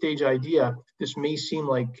early stage idea, this may seem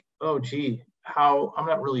like, oh, gee, I'm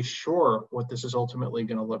not really sure what this is ultimately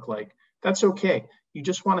going to look like. That's okay. You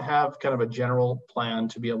just want to have kind of a general plan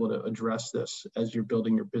to be able to address this as you're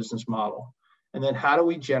building your business model. And then how do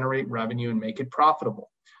we generate revenue and make it profitable?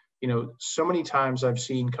 So many times I've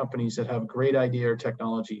seen companies that have a great idea or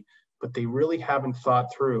technology, but they really haven't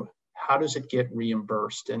thought through how does it get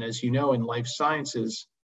reimbursed? And as you know, in life sciences,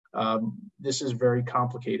 this is very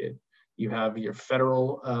complicated. You have your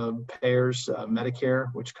federal payers,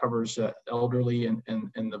 Medicare, which covers elderly and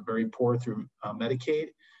the very poor through Medicaid.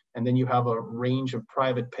 And then you have a range of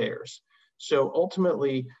private payers. So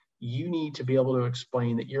ultimately, you need to be able to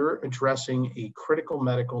explain that you're addressing a critical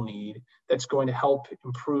medical need that's going to help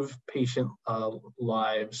improve patient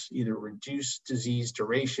lives, either reduce disease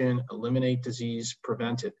duration, eliminate disease,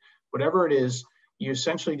 prevent it. Whatever it is, you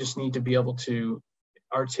essentially just need to be able to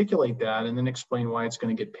articulate that and then explain why it's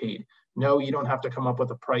going to get paid. No, you don't have to come up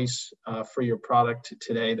with a price for your product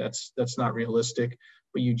today. That's not realistic.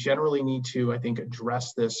 But you generally need to, I think,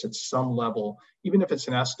 address this at some level, even if it's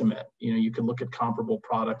an estimate. You can look at comparable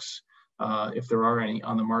products, if there are any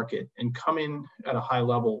on the market, and come in at a high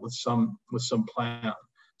level with some plan.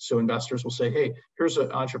 So investors will say, hey, here's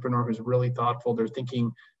an entrepreneur who's really thoughtful. They're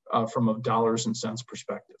thinking from a dollars and cents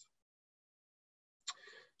perspective.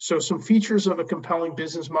 So some features of a compelling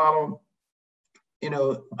business model.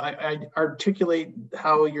 I articulate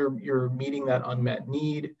how you're meeting that unmet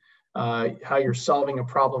need. How you're solving a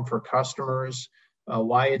problem for customers,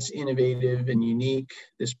 why it's innovative and unique.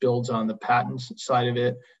 This builds on the patent side of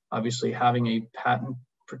it. Obviously, having a patent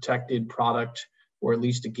protected product, or at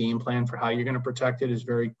least a game plan for how you're going to protect it, is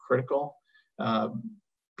very critical.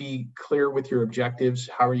 Be clear with your objectives.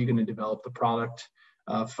 How are you going to develop the product?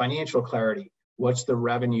 Financial clarity. What's the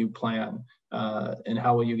revenue plan? And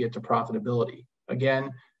how will you get to profitability?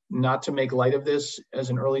 Again, not to make light of this as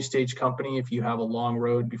an early stage company, if you have a long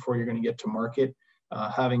road before you're going to get to market,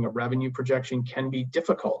 having a revenue projection can be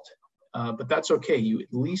difficult, but that's okay. You at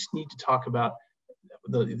least need to talk about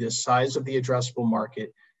the size of the addressable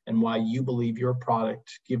market and why you believe your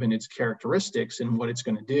product, given its characteristics and what it's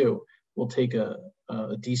going to do, will take a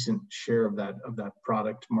decent share of that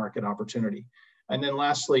product market opportunity. And then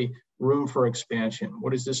lastly, room for expansion.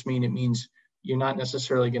 What does this mean? It means you're not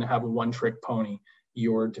necessarily going to have a one-trick pony.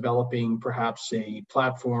 You're developing perhaps a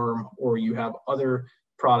platform, or you have other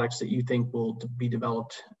products that you think will be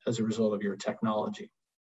developed as a result of your technology.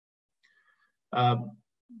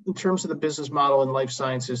 In terms of the business model in life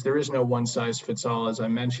sciences, there is no one size fits all, as I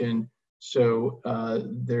mentioned. So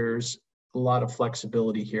there's a lot of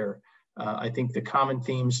flexibility here. I think the common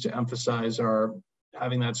themes to emphasize are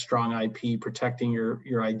having that strong IP, protecting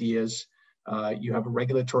your ideas. You have a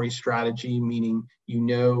regulatory strategy, meaning you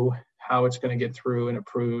know how it's going to get through and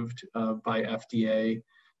approved by FDA.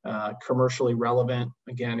 Commercially relevant,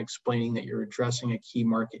 again, explaining that you're addressing a key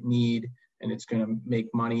market need and it's going to make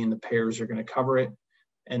money and the payers are going to cover it.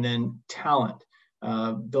 And then talent,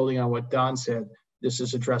 building on what Don said, this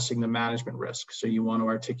is addressing the management risk. So you want to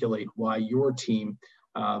articulate why your team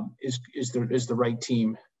is the right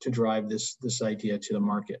team to drive this idea to the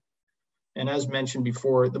market. And as mentioned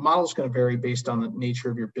before, the model is going to vary based on the nature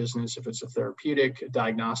of your business. If it's a therapeutic, a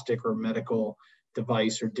diagnostic, or medical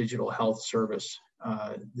device or digital health service,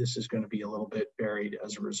 this is going to be a little bit varied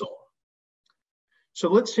as a result. So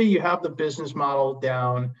let's say you have the business model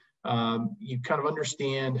down. You kind of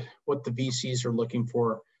understand what the VCs are looking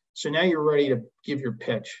for. So now you're ready to give your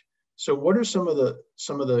pitch. So what are some of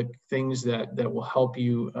the things that will help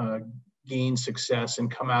you gain success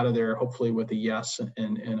and come out of there hopefully with a yes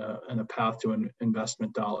and a path to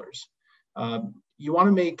investment dollars? You want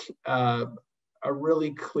to make a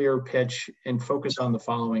really clear pitch and focus on the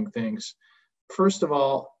following things. First of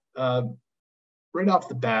all, right off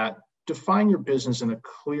the bat, define your business in a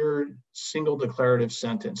clear, single declarative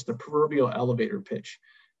sentence, the proverbial elevator pitch.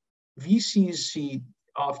 VCs see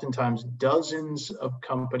oftentimes dozens of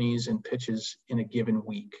companies and pitches in a given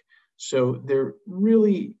week. So they're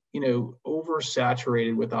really,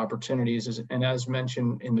 oversaturated with opportunities. And as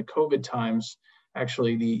mentioned in the COVID times,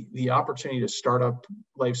 actually the opportunity to start up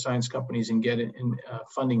life science companies and get in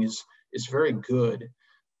funding is very good,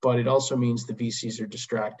 but it also means the VCs are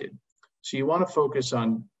distracted. So you want to focus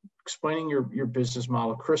on explaining your business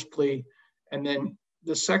model crisply. And then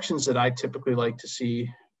the sections that I typically like to see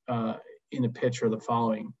in a pitch are the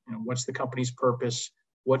following. What's the company's purpose?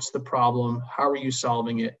 What's the problem? How are you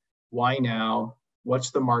solving it? Why now?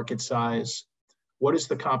 What's the market size? What is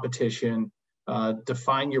the competition?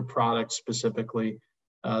 Define your product specifically.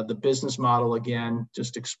 The business model, again,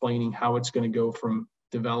 just explaining how it's going to go from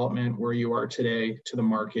development, where you are today, to the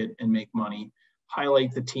market and make money.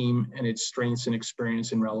 Highlight the team and its strengths and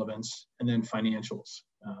experience and relevance, and then financials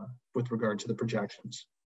with regard to the projections.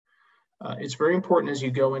 It's very important as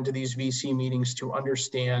you go into these VC meetings to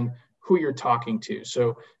understand who you're talking to.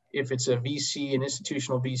 So if it's a VC, an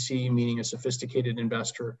institutional VC, meaning a sophisticated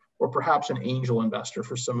investor, or perhaps an angel investor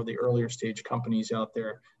for some of the earlier stage companies out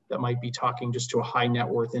there that might be talking just to a high net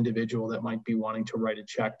worth individual that might be wanting to write a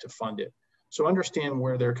check to fund it. So understand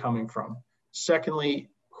where they're coming from. Secondly,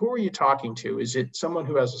 who are you talking to? Is it someone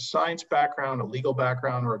who has a science background, a legal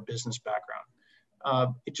background, or a business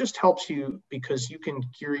background? It just helps you because you can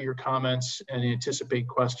gear your comments and anticipate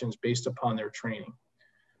questions based upon their training.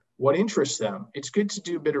 What interests them? It's good to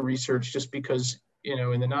do a bit of research just because,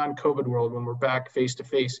 in the non-COVID world, when we're back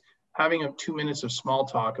face-to-face, having 2 minutes of small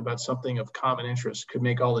talk about something of common interest could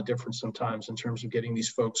make all the difference sometimes in terms of getting these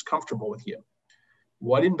folks comfortable with you.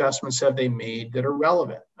 What investments have they made that are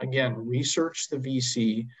relevant? Again, research the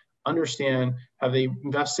VC, understand, have they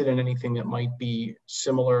invested in anything that might be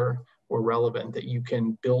similar or relevant that you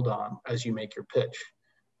can build on as you make your pitch.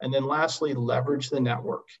 And then lastly, leverage the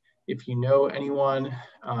network. If you know anyone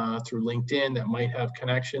through LinkedIn that might have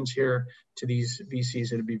connections here to these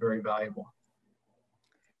VCs, it'd be very valuable.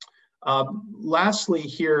 Lastly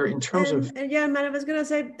here, in terms of... Yeah, Matt, I was gonna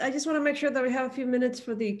say, I just wanna make sure that we have a few minutes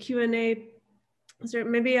for the Q&A. Is there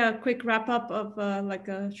maybe a quick wrap up of like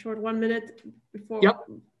a short 1 minute before? Yep.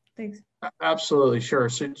 Thanks. Absolutely, sure.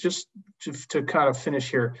 So just to kind of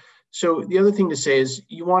finish here. So the other thing to say is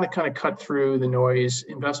you want to kind of cut through the noise.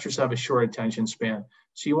 Investors have a short attention span.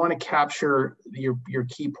 So you want to capture your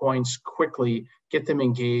key points quickly, get them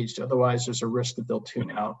engaged. Otherwise, there's a risk that they'll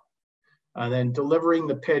tune out. And then delivering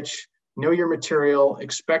the pitch, know your material,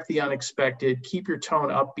 expect the unexpected, keep your tone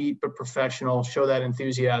upbeat but professional, show that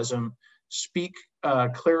enthusiasm, speak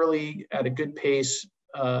clearly at a good pace,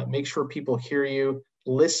 make sure people hear you,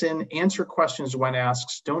 listen, answer questions when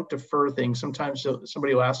asked, don't defer things. Sometimes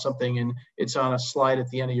somebody will ask something and it's on a slide at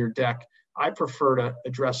the end of your deck. I prefer to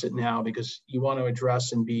address it now because you want to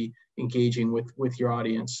address and be engaging with your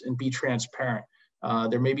audience and be transparent.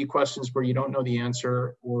 There may be questions where you don't know the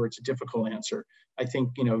answer or it's a difficult answer. I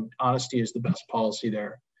think, honesty is the best policy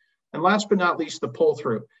there. And last but not least, the pull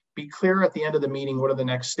through. Be clear at the end of the meeting, what are the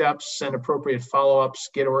next steps, send appropriate follow-ups,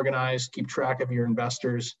 get organized, keep track of your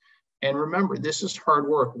investors. And remember, this is hard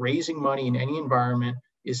work. Raising money in any environment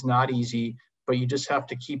is not easy, but you just have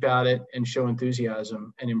to keep at it and show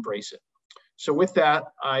enthusiasm and embrace it. So with that,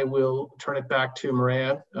 I will turn it back to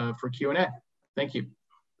Maria for Q&A. Thank you.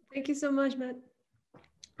 Thank you so much, Matt.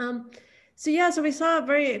 So we saw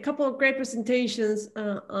a couple of great presentations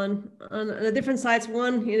on the different sides.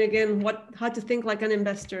 One, again, how to think like an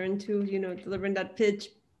investor, and two, delivering that pitch.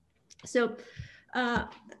 So,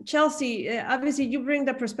 Chelsea, obviously you bring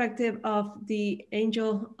the perspective of the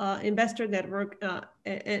angel investor network,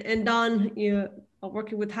 and Don,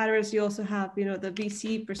 working with Hatteras, you also have, the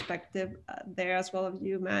VC perspective there, as well as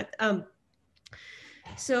you, Matt.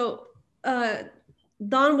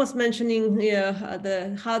 Don was mentioning,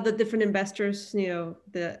 how the different investors,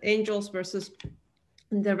 the angels versus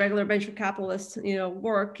the regular venture capitalists,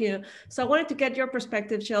 work. So I wanted to get your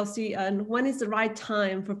perspective, Chelsea, and when is the right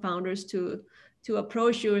time for founders to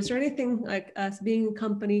approach you? Is there anything like as being a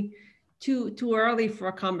company too early for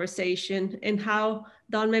a conversation? And how,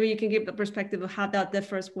 Don, maybe you can give the perspective of how that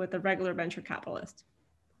differs with a regular venture capitalist.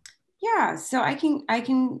 Yeah, so I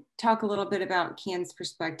can talk a little bit about Can's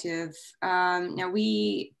perspective. Now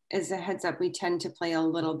we, as a heads up, we tend to play a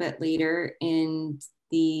little bit later in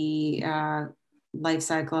the life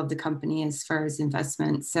cycle of the company as far as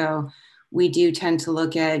investment. So we do tend to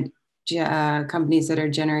look at companies that are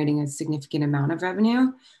generating a significant amount of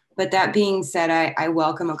revenue. But that being said, I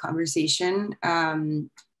welcome a conversation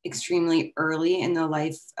extremely early in the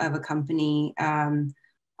life of a company.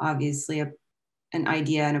 Obviously, an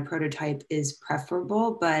idea and a prototype is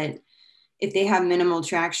preferable, but if they have minimal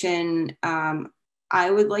traction,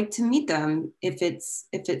 I would like to meet them if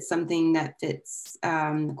it's something that fits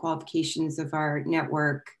the qualifications of our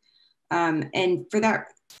network. And for that,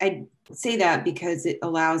 I say that because it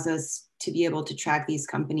allows us to be able to track these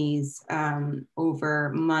companies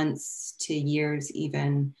over months to years,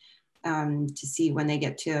 even to see when they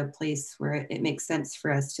get to a place where it makes sense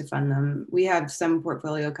for us to fund them. We have some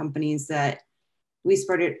portfolio companies that we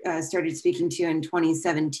started speaking to in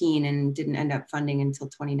 2017 and didn't end up funding until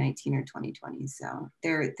 2019 or 2020. So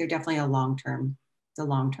they're definitely a long-term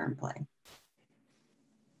play.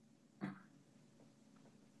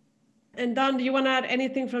 And Don, do you want to add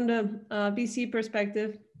anything from the VC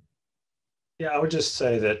perspective? Yeah, I would just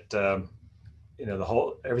say that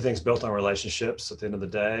everything's built on relationships at the end of the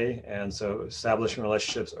day, and so establishing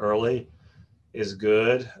relationships early is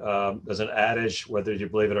good. There's an adage, whether you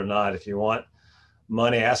believe it or not, if you want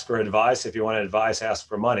money, ask for advice. If you want advice, ask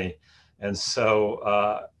for money. And so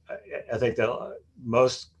I think that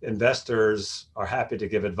most investors are happy to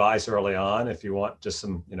give advice early on if you want just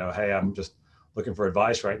some, hey, I'm just looking for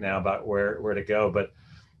advice right now about where to go. But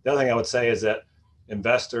the other thing I would say is that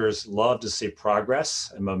investors love to see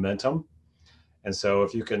progress and momentum. And so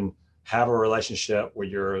if you can have a relationship where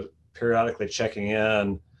you're periodically checking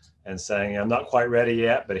in and saying, I'm not quite ready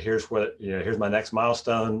yet, but here's my next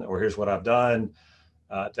milestone, or here's what I've done.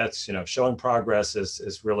 That's, showing progress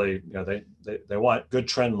is really, they want good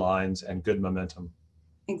trend lines and good momentum.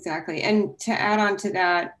 Exactly. And to add on to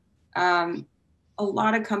that, a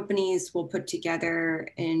lot of companies will put together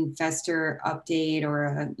an investor update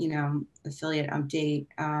or affiliate update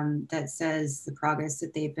that says the progress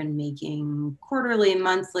that they've been making quarterly,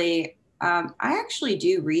 monthly. I actually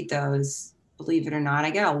do read those, believe it or not.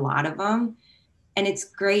 I get a lot of them. And it's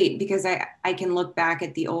great because I can look back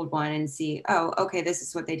at the old one and see, oh, okay, this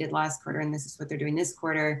is what they did last quarter and this is what they're doing this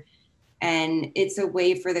quarter. And it's a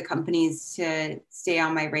way for the companies to stay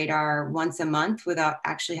on my radar once a month without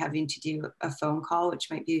actually having to do a phone call,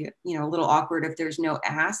 which might be, a little awkward if there's no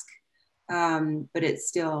ask, but it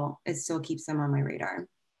still keeps them on my radar.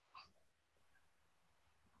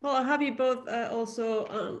 Well, I'll have you both also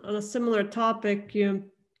on a similar topic.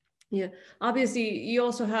 Yeah, obviously you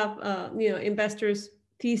also have, investors'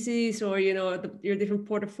 theses or, your different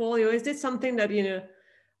portfolio. Is this something that,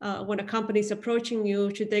 when a company is approaching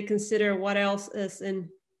you, should they consider what else is in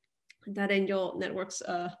that angel network's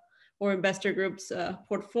or investor group's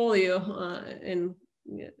portfolio? And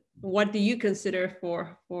what do you consider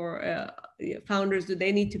for founders? Do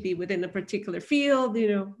they need to be within a particular field?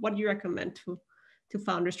 What do you recommend to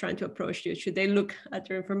founders trying to approach you? Should they look at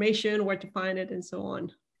your information, where to find it, and so on?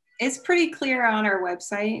 It's pretty clear on our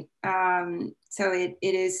website. So it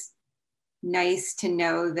is nice to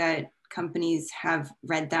know that companies have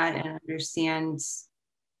read that and understand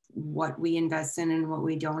what we invest in and what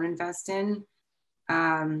we don't invest in.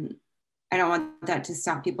 I don't want that to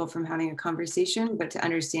stop people from having a conversation, but to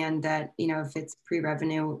understand that, if it's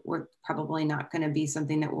pre-revenue, we're probably not going to be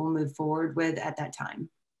something that we'll move forward with at that time.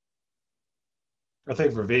 I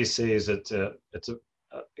think for VCs,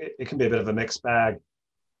 it can be a bit of a mixed bag.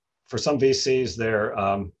 For some VCs,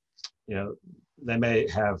 they may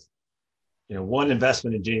have, one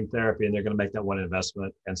investment in gene therapy, and they're going to make that one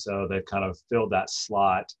investment. And so they've kind of filled that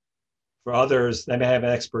slot. For others, they may have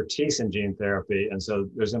expertise in gene therapy. And so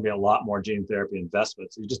there's going to be a lot more gene therapy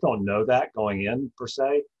investments. You just don't know that going in per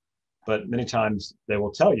se, but many times they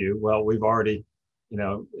will tell you, well, we've already,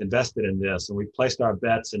 invested in this and we placed our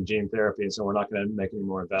bets in gene therapy. And so we're not going to make any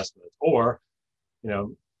more investments. Or,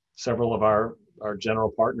 several of our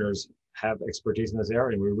general partners have expertise in this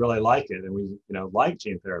area and we really like it. And we, like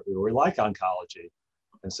gene therapy, or we like oncology.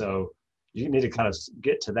 And so you need to kind of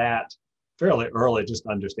get to that fairly early, just to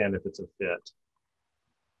understand if it's a fit.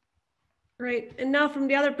 Right. And now from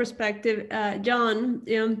the other perspective, John,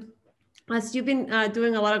 as you've been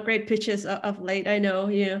doing a lot of great pitches of late, I know,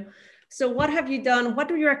 so what have you done? What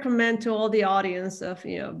do you recommend to all the audience of,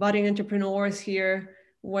 budding entrepreneurs here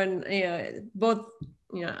when both,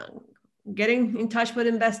 getting in touch with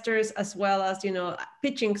investors as well as,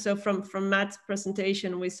 pitching? So from Matt's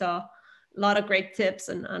presentation, we saw a lot of great tips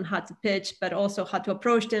on how to pitch, but also how to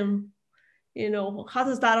approach them. How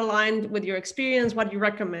does that align with your experience? What do you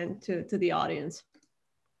recommend to the audience?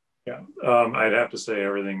 Yeah, I'd have to say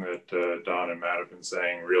everything that Don and Matt have been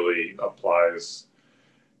saying really applies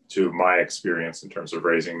to my experience in terms of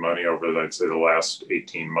raising money over, I'd say, the last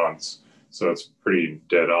 18 months. So it's pretty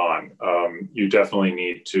dead on. You definitely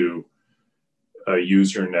need to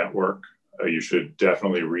use your network. You should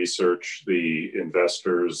definitely research the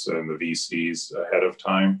investors and the VCs ahead of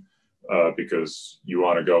time. Because you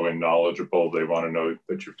want to go in knowledgeable. They want to know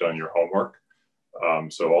that you've done your homework.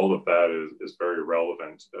 So all of that is very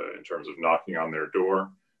relevant in terms of knocking on their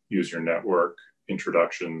door. Use your network.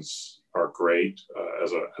 Introductions are great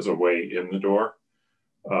as a way in the door.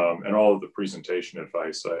 And all of the presentation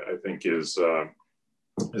advice, I think, is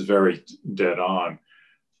very dead on.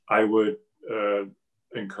 I would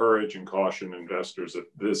encourage and caution investors that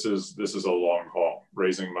this is a long haul.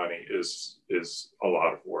 Raising money is a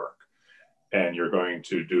lot of work. And you're going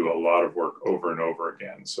to do a lot of work over and over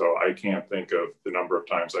again. So I can't think of the number of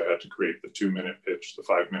times I had to create the 2-minute pitch, the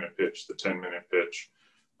 5-minute pitch, the 10-minute pitch.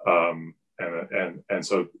 And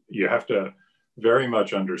so you have to very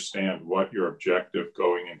much understand what your objective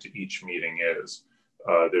going into each meeting is.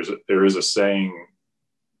 There is a saying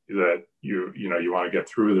that you want to get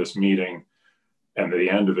through this meeting, and the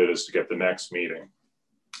end of it is to get the next meeting.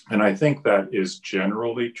 And I think that is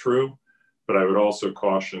generally true. But I would also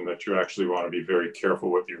caution that you actually want to be very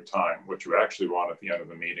careful with your time. What you actually want at the end of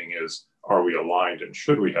the meeting is, are we aligned and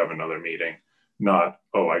should we have another meeting? Not,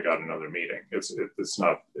 oh, I got another meeting. It's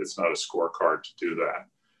not a scorecard to do that.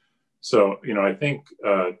 So, I think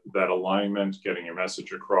that alignment, getting your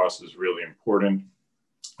message across is really important.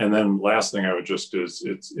 And then last thing I would just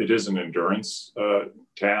it is an endurance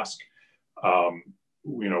task.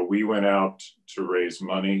 We went out to raise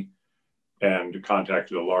money and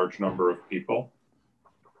contacted a large number of people.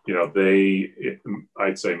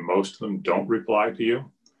 I'd say most of them don't reply to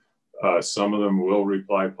you. Some of them will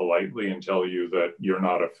reply politely and tell you that you're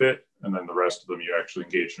not a fit. And then the rest of them, you actually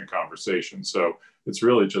engage in a conversation. So it's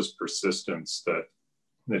really just persistence that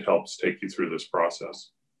helps take you through this process.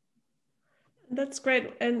 That's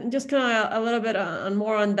great. And just kind of a little bit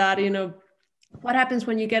more on that, what happens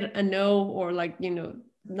when you get a no, or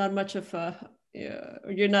not much of a,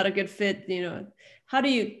 you're not a good fit, how do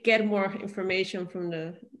you get more information from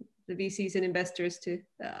the VCs and investors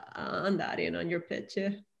on that, on your pitch?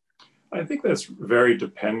 Yeah. I think that's very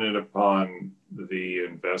dependent upon the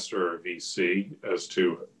investor or VC as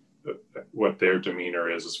to what their demeanor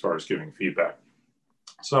is as far as giving feedback.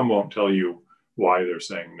 Some won't tell you why they're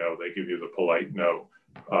saying no. They give you the polite no.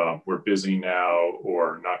 We're busy now,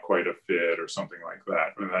 or not quite a fit, or something like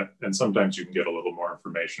that. And sometimes you can get a little more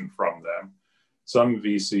information from them. Some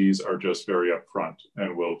VCs are just very upfront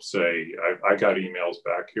and will say, I got emails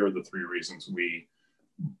back. Here are the 3 reasons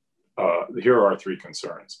here are our 3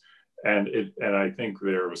 concerns. And I think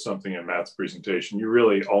there was something in Matt's presentation. You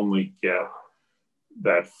really only get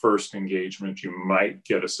that first engagement. You might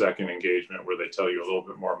get a second engagement where they tell you a little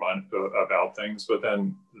bit more about things, but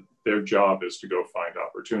then their job is to go find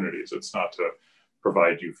opportunities. It's not to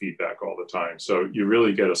provide you feedback all the time. So you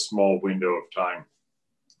really get a small window of time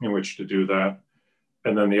in which to do that.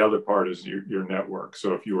 And then the other part is your network.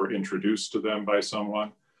 So if you were introduced to them by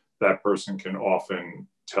someone, that person can often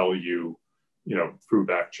tell you, through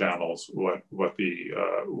back channels what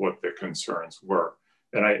the concerns were.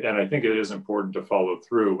 And I think it is important to follow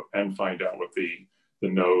through and find out what the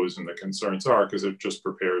no's and the concerns are, because it just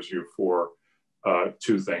prepares you for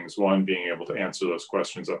 2 things. One, being able to answer those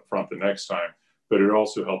questions up front the next time, but it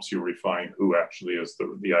also helps you refine who actually is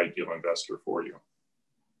the ideal investor for you.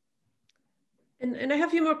 And I have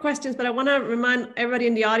a few more questions, but I want to remind everybody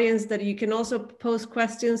in the audience that you can also post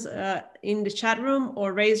questions in the chat room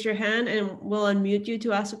or raise your hand and we'll unmute you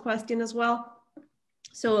to ask a question as well.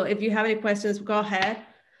 So if you have any questions, go ahead.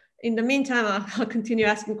 In the meantime, I'll continue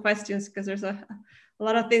asking questions because there's a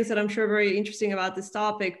lot of things that I'm sure are very interesting about this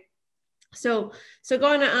topic. So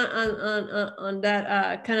going on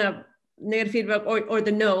that kind of negative feedback or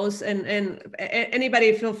the no's, and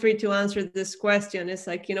anybody feel free to answer this question. It's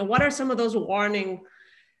like, what are some of those warning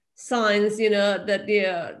signs,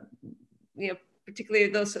 that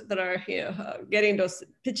particularly those that are getting those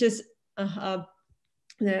pitches and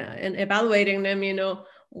evaluating them,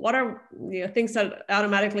 what are things that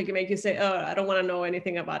automatically can make you say, oh, I don't want to know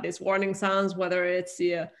anything about this? Warning signs, whether it's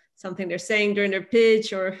something they're saying during their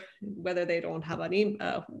pitch or whether they don't have any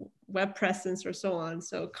web presence or so on.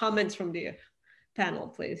 So comments from the panel,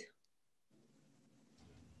 please.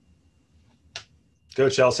 Go,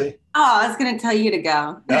 Chelsea. Oh, I was going to tell you to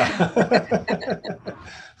go.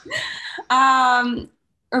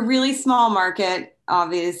 A really small market,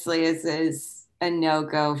 obviously, is a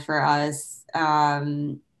no-go for us.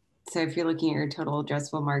 So if you're looking at your total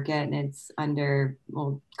addressable market and it's under,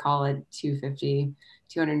 we'll call it 250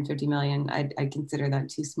 million, I consider that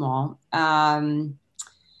too small.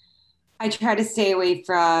 We try to stay away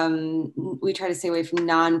from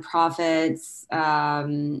nonprofits. A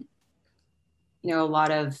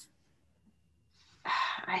lot of,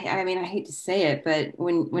 I mean, I hate to say it, but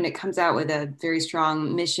when it comes out with a very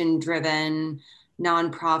strong mission-driven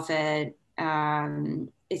nonprofit,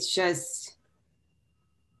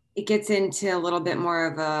 it gets into a little bit more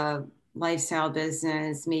of a lifestyle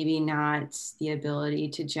business, maybe not the ability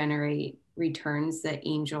to generate returns that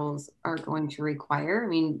angels are going to require. I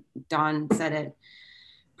mean, Don said it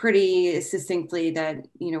pretty succinctly that,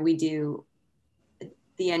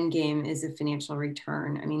 the end game is a financial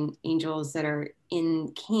return. I mean, angels that are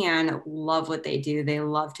love what they do. They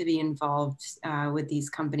love to be involved with these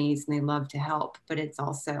companies and they love to help, but it's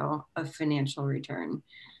also a financial return.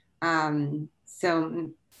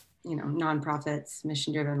 Nonprofits,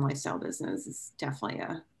 mission-driven lifestyle business is definitely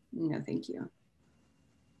a no, thank you.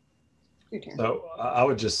 Your turn. So I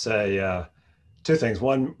would just say two things.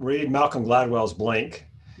 One, read Malcolm Gladwell's Blink,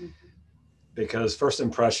 because first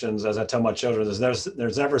impressions, as I tell my children,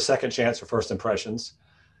 there's never a second chance for first impressions.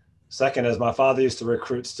 Second, as my father used to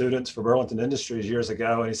recruit students for Burlington Industries years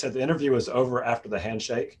ago, and he said the interview was over after the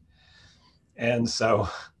handshake. And so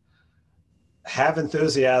have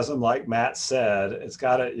enthusiasm, like Matt said.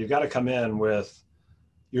 You've got to come in with,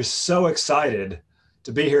 you're so excited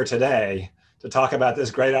to be here today to talk about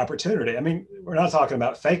this great opportunity. I mean, we're not talking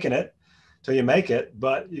about faking it till you make it,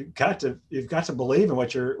 but you've got to believe in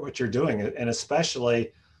what you're doing, and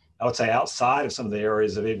especially, I would say, outside of some of the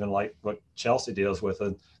areas of even like what Chelsea deals with,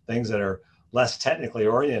 and things that are less technically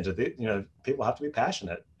oriented. People have to be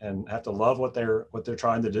passionate and have to love what they're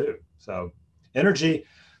trying to do. So, energy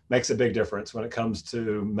makes a big difference when it comes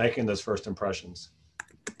to making those first impressions.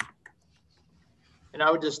 And I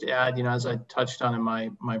would just add, as I touched on in my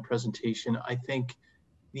presentation, I think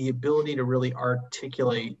the ability to really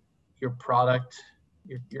articulate your product,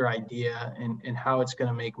 your idea, and how it's going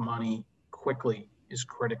to make money quickly is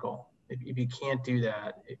critical. If you can't do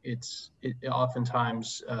that,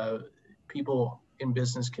 oftentimes people in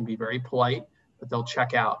business can be very polite, but they'll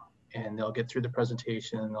check out and they'll get through the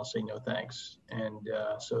presentation and they'll say no thanks. And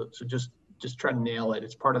so just try to nail it.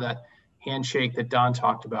 It's part of that handshake that Don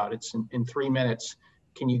talked about. It's in 3 minutes.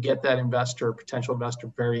 Can you get that potential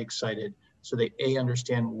investor very excited so they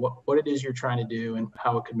understand what it is you're trying to do and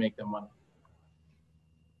how it could make them money?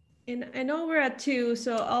 And I know we're at 2,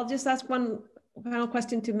 so I'll just ask one final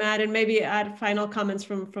question to Matt and maybe add final comments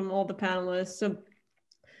from all the panelists.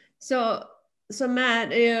 So Matt,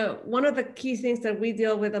 one of the key things that we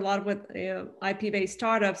deal with a lot with IP-based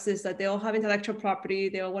startups is that they all have intellectual property.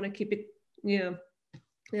 They all want to keep it,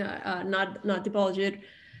 not divulge it.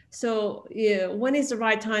 So when is the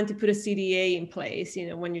right time to put a CDA in place,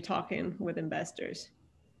 when you're talking with investors?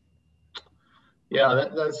 Yeah,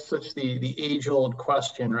 that's such the age-old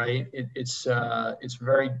question, right? It's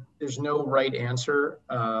there's no right answer,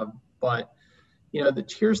 but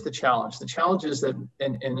here's the challenge. The challenge is that,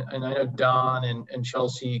 and I know Don and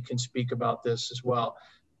Chelsea can speak about this as well.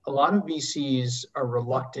 A lot of VCs are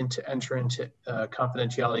reluctant to enter into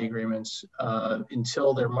confidentiality agreements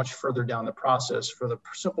until they're much further down the process, for the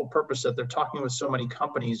simple purpose that they're talking with so many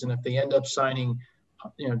companies, and if they end up signing,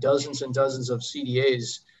 dozens and dozens of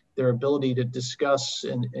CDAs, their ability to discuss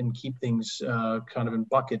and keep things kind of in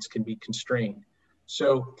buckets can be constrained.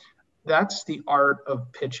 So that's the art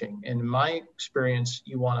of pitching. And in my experience,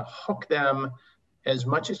 you want to hook them as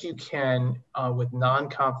much as you can with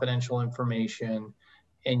non-confidential information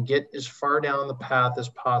and get as far down the path as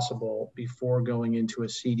possible before going into a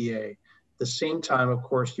CDA. At the same time, of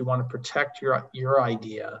course, you want to protect your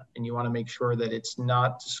idea, and you want to make sure that it's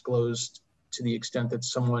not disclosed to the extent that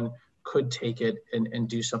someone could take it and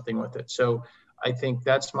do something with it. So I think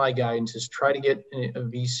that's my guidance, is try to get a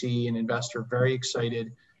VC, an investor, very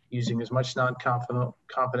excited using as much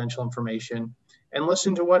non-confidential information, and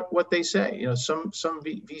listen to what they say. You know, some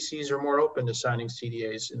VCs are more open to signing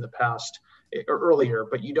CDAs in the past or earlier,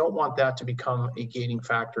 but you don't want that to become a gating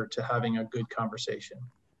factor to having a good conversation.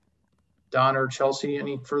 Don or Chelsea,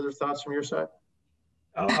 any further thoughts from your side?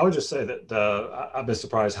 I would just say that I've been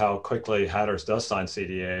surprised how quickly Hatters does sign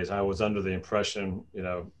CDAs. I was under the impression, you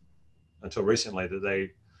know, until recently, that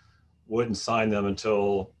they wouldn't sign them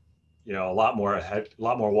until, you know, a lot more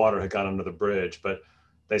water had gone under the bridge. But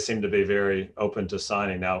they seem to be very open to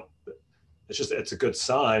signing. Now, it's a good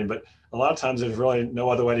sign, but a lot of times there's really no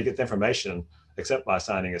other way to get the information except by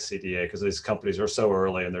signing a CDA, because these companies are so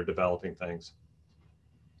early and they're developing things.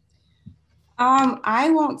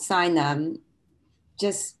 I won't sign them.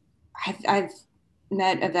 Just I've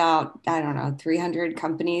met about, I don't know, 300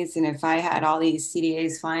 companies, and if I had all these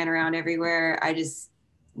CDAs flying around everywhere,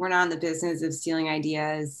 we're not in the business of stealing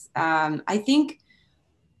ideas. I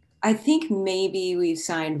think maybe we've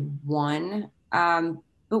signed one,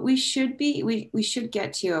 but we should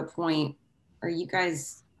get to a point, or you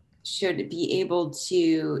guys should be able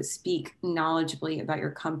to speak knowledgeably about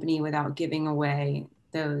your company without giving away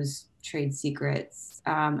those trade secrets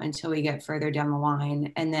until we get further down the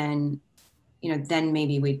line, and then, you know, then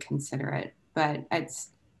maybe we'd consider it. But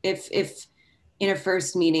if in a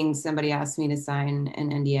first meeting somebody asked me to sign an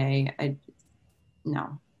NDA,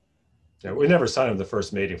 no. Yeah, we never sign them the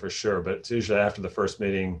first meeting for sure, but it's usually after the first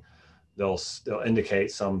meeting, they'll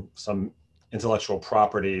indicate some intellectual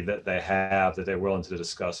property that they have that they're willing to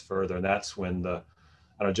discuss further, and that's when I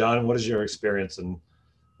don't know, John, what is your experience in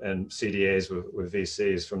CDAs with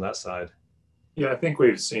VCs from that side? Yeah, I think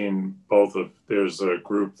we've seen both there's a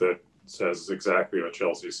group that says exactly what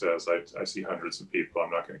Chelsea says. I see hundreds of people. I'm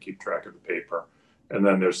not going to keep track of the paper. And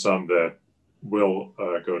then there's some that will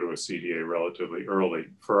go to a CDA relatively early.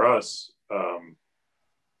 For us,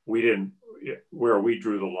 where we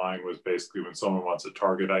drew the line was basically when someone wants a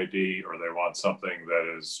target ID or they want something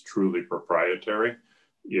that is truly proprietary,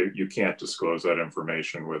 you can't disclose that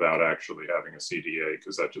information without actually having a CDA,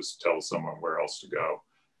 because that just tells someone where else to go.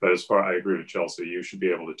 But I agree with Chelsea, you should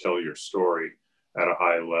be able to tell your story at a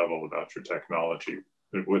high level about your technology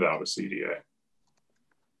without a CDA.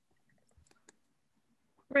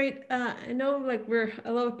 Great. I know like we're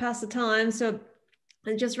a little past the time, so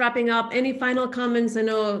just wrapping up, any final comments? I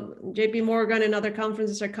know JP Morgan and other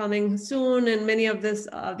conferences are coming soon, and many of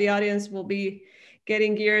the audience will be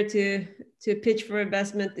getting geared to pitch for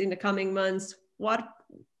investment in the coming months. What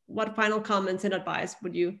final comments and advice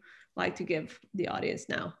would you like to give the audience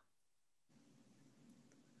now?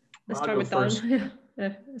 Let's start with Don.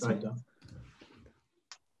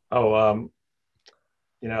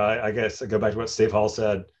 You know, I guess I go back to what Steve Hall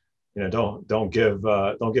said. You know, don't give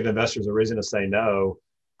investors a reason to say no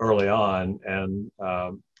early on, and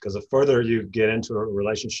because the further you get into a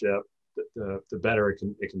relationship, the better it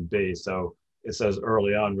can be. So it's those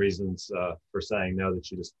early on reasons for saying no that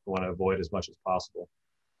you just want to avoid as much as possible.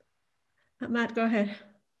 Matt, go ahead.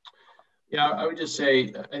 Yeah, I would just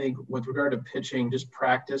say, I think with regard to pitching, just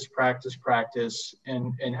practice,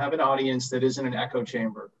 and have an audience that isn't an echo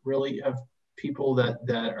chamber. Really have people that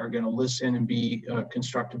are going to listen and be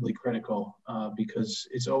constructively critical, because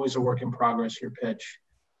it's always a work in progress, your pitch,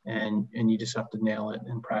 and you just have to nail it,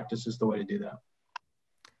 and practice is the way to do that.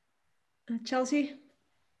 Chelsea?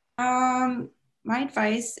 My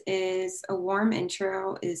advice is a warm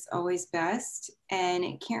intro is always best, and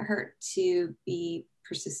it can't hurt to be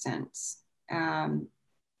persistent.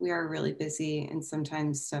 We are really busy and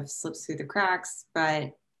sometimes stuff slips through the cracks,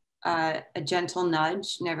 but a gentle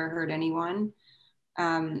nudge never hurt anyone.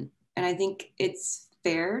 And I think it's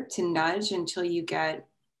fair to nudge until you get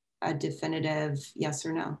a definitive yes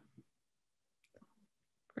or no.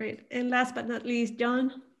 Great. And last but not least,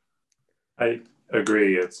 John? I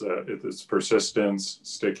agree. It's persistence.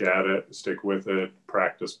 Stick at it. Stick with it.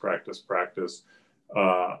 Practice.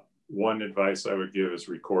 One advice I would give is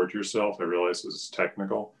record yourself. I realize this is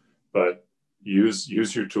technical, but use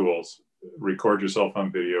your tools. Record yourself on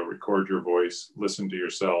video. Record your voice. Listen to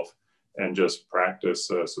yourself, and just practice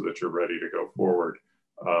so that you're ready to go forward.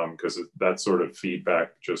 Because that sort of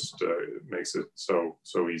feedback just makes it so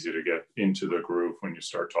easy to get into the groove when you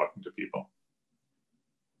start talking to people.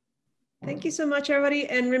 Thank you so much, everybody.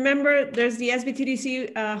 And remember, there's the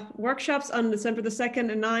SBTDC workshops on December the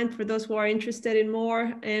 2nd and 9th for those who are interested in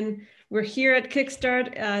more. And we're here at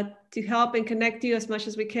KickStart to help and connect you as much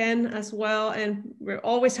as we can as well. And we're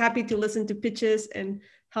always happy to listen to pitches and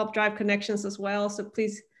help drive connections as well. So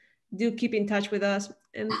please do keep in touch with us.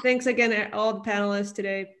 And thanks again, all the panelists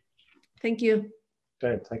today. Thank you.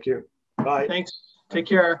 Okay, thank you. Bye. Thanks. Take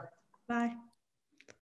care. Bye.